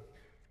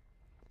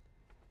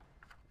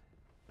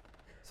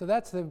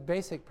that's the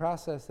basic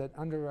process that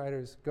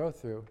underwriters go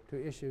through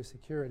to issue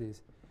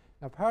securities.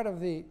 Now, part of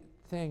the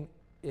thing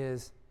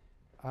is,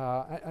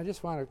 I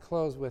just want to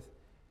close with,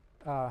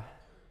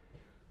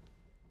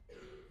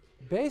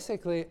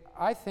 basically,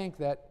 I think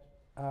that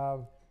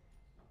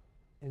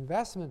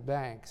investment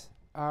banks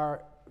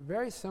are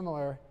very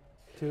similar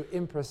to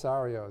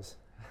impresarios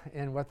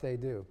in what they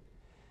do.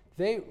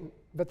 What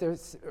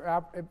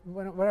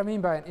I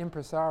mean by an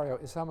impresario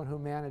is someone who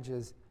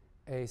manages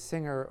a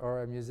singer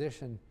or a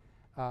musician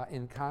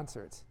in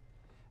concerts.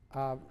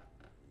 But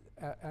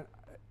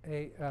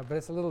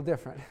it's a little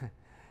different.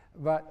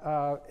 But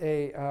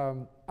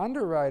an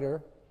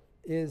underwriter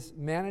is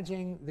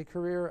managing the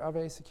career of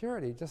a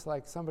security, just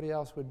like somebody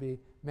else would be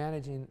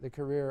managing the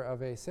career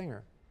of a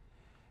singer.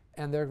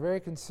 And they're very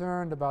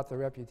concerned about the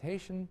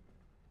reputation,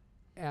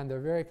 and they're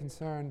very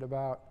concerned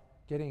about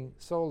getting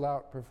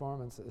sold-out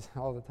performances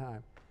all the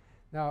time.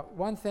 Now,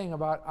 one thing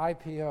about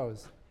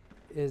IPOs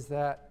is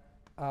that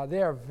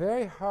they are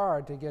very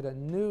hard to get a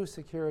new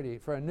security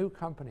for a new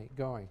company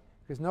going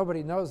because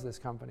nobody knows this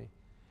company.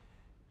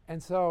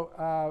 And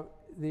so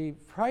the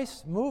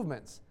price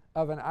movements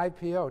of an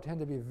IPO tend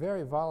to be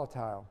very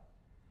volatile.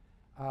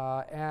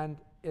 And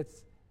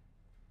it's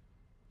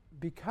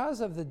because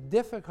of the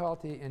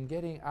difficulty in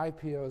getting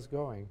IPOs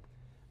going,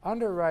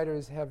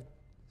 underwriters have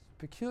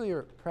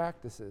peculiar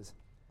practices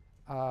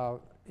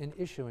in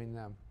issuing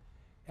them.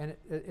 And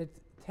it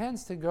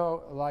tends to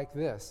go like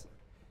this.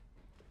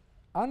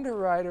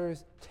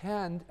 Underwriters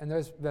tend, and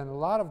there's been a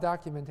lot of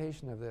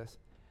documentation of this,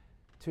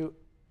 to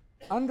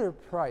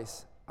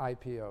underprice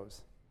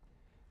IPOs.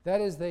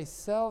 That is, they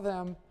sell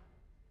them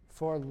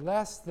for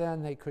less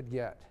than they could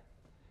get.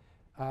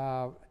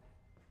 And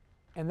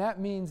that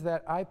means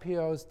that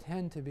IPOs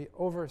tend to be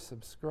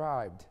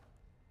oversubscribed.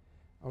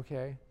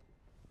 Okay?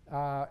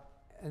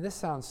 And this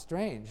sounds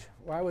strange.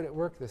 Why would it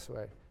work this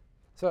way?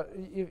 So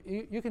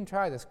you can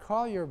try this.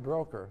 Call your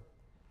broker,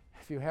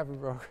 if you have a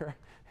broker.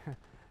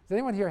 Does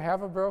anyone here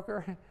have a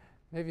broker?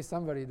 Maybe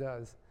somebody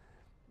does.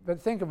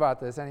 But think about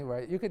this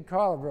anyway. You could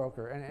call a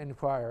broker and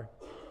inquire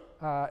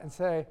and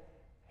say,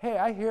 hey,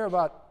 I hear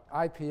about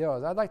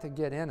IPOs. I'd like to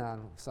get in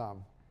on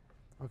some.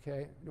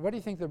 Okay? What do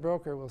you think the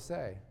broker will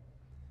say?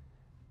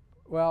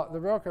 Well, the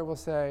broker will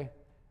say,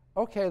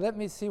 okay, let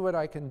me see what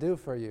I can do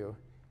for you.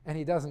 And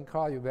he doesn't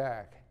call you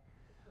back.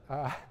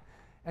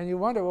 And you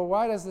wonder, well,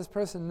 why does this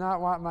person not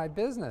want my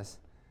business?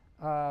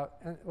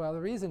 Well,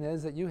 the reason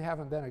is that you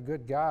haven't been a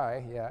good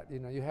guy yet.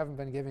 You haven't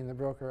been giving the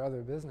broker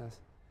other business.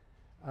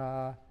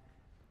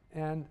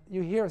 And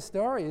you hear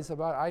stories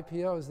about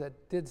IPOs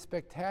that did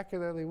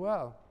spectacularly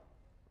well.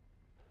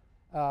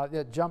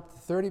 That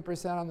jumped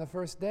 30% on the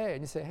first day.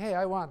 And you say, hey,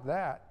 I want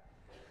that.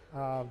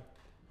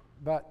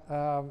 But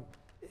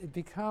it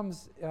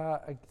becomes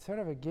sort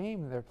of a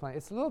game they're playing.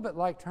 It's a little bit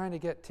like trying to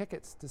get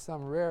tickets to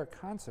some rare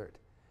concert.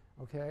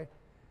 Okay?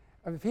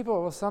 I mean,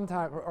 people will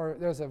sometimes, or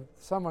there's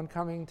someone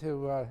coming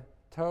to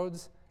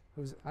Toads,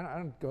 who's, I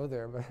don't go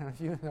there, but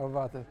if you know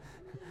about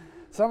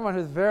someone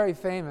who's very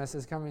famous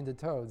is coming to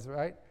Toads,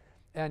 right?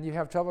 And you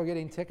have trouble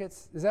getting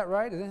tickets. Is that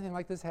right? Does anything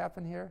like this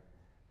happen here?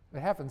 It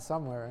happens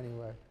somewhere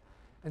anyway.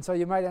 And so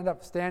you might end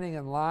up standing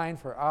in line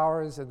for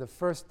hours the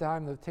first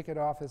time the ticket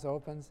office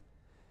opens,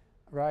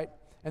 right?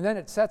 And then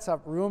it sets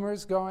up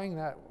rumors going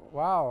that,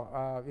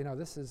 wow,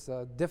 this is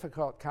a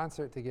difficult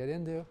concert to get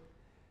into.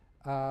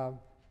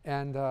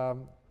 And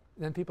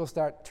then people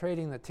start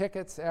trading the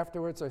tickets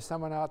afterwards. There's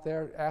someone out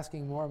there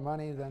asking more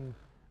money than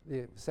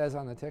it says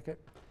on the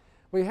ticket.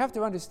 Well, you have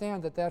to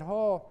understand that that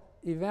whole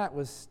event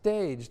was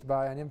staged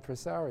by an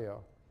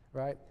impresario,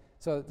 right?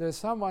 So there's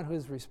someone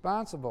who's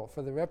responsible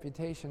for the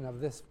reputation of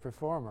this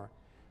performer,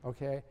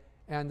 okay?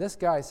 And this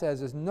guy says,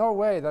 there's no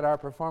way that our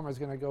performer is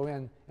going to go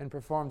in and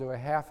perform to a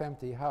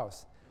half-empty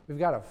house. We've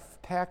got to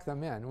pack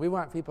them in. We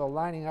want people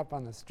lining up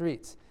on the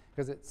streets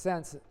because it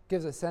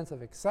gives a sense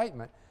of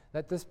excitement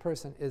that this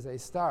person is a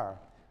star.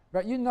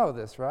 Right? You know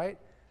this, right?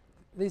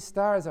 These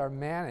stars are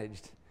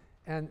managed,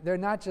 and they're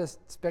not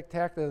just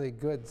spectacularly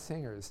good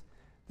singers.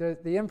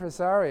 the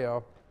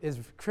impresario is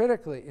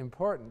critically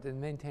important in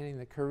maintaining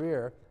the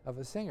career of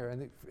a singer.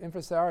 And the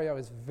impresario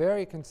is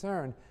very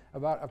concerned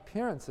about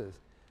appearances.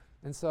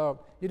 And so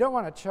you don't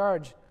want to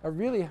charge a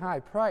really high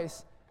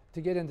price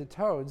to get into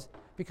Toads,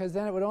 because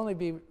then it would only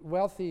be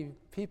wealthy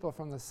people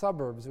from the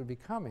suburbs would be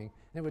coming,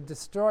 and it would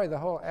destroy the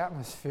whole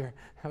atmosphere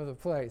of the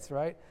place,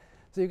 right?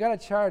 So you've got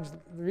to charge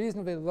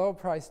reasonably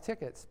low-priced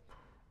tickets,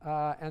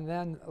 and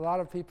then a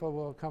lot of people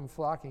will come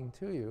flocking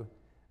to you,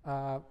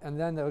 and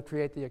then they'll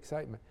create the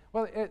excitement.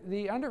 Well,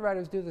 the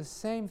underwriters do the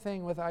same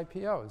thing with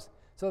IPOs.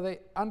 So they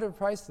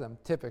underprice them,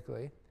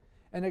 typically,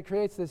 and it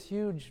creates this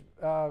huge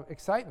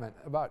excitement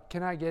about,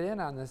 can I get in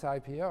on this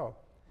IPO?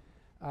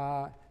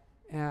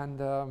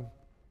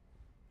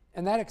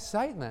 And that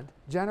excitement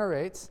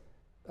generates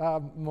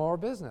more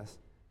business.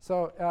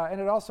 So, and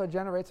it also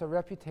generates a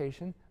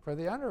reputation for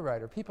the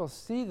underwriter. People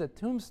see the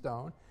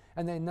tombstone,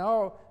 and they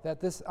know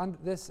that this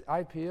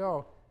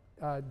IPO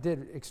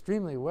did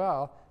extremely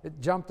well.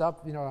 It jumped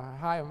up, a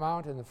high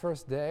amount in the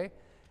first day,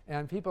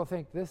 and people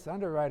think this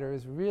underwriter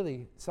is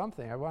really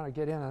something. I want to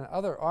get in on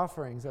other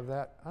offerings of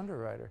that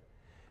underwriter.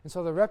 And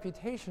so the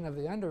reputation of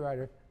the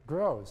underwriter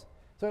grows.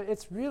 So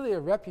it's really a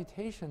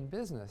reputation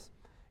business.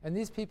 And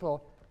these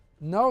people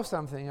know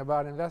something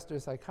about investor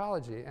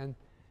psychology, and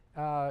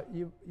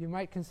you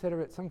might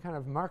consider it some kind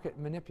of market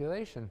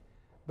manipulation.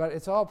 But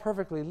it's all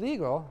perfectly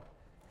legal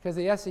because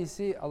the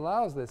SEC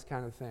allows this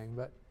kind of thing.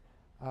 But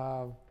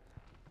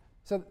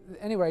so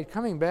anyway,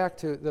 coming back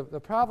to the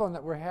problem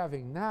that we're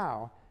having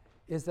now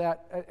is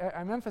that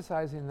I'm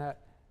emphasizing that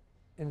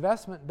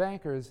investment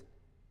bankers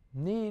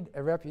need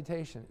a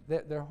reputation.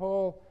 Their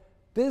whole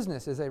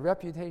business is a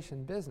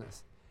reputation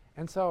business.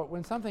 And so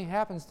when something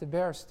happens to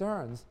Bear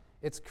Stearns,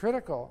 it's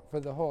critical for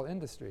the whole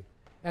industry.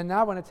 And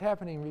now when it's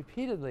happening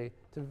repeatedly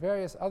to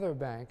various other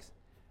banks,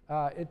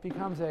 it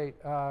becomes a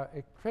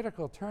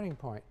critical turning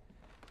point.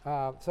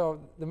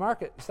 So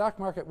the stock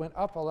market went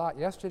up a lot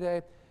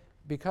yesterday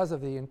because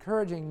of the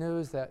encouraging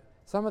news that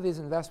some of these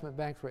investment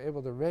banks were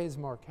able to raise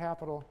more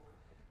capital.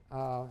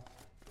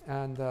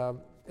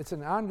 It's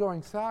an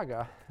ongoing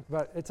saga,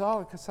 but it's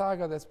all a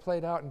saga that's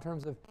played out in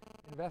terms of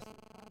investment.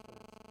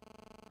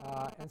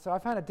 And so I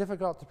find it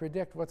difficult to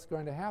predict what's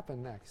going to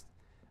happen next.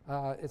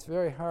 It's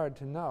very hard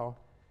to know.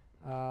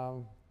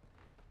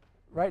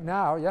 Right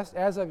now,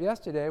 as of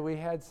yesterday, we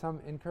had some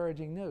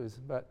encouraging news,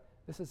 but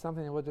this is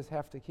something that we'll just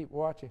have to keep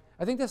watching.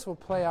 I think this will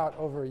play out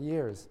over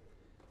years.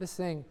 This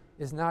thing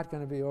is not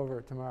going to be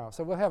over tomorrow.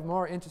 So we'll have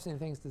more interesting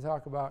things to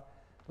talk about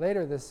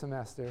later this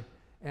semester,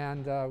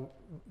 and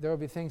there will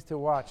be things to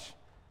watch,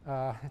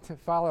 to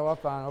follow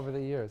up on over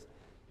the years.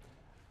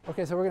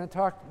 Okay, so we're going to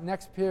talk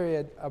next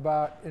period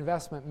about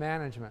investment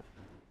management.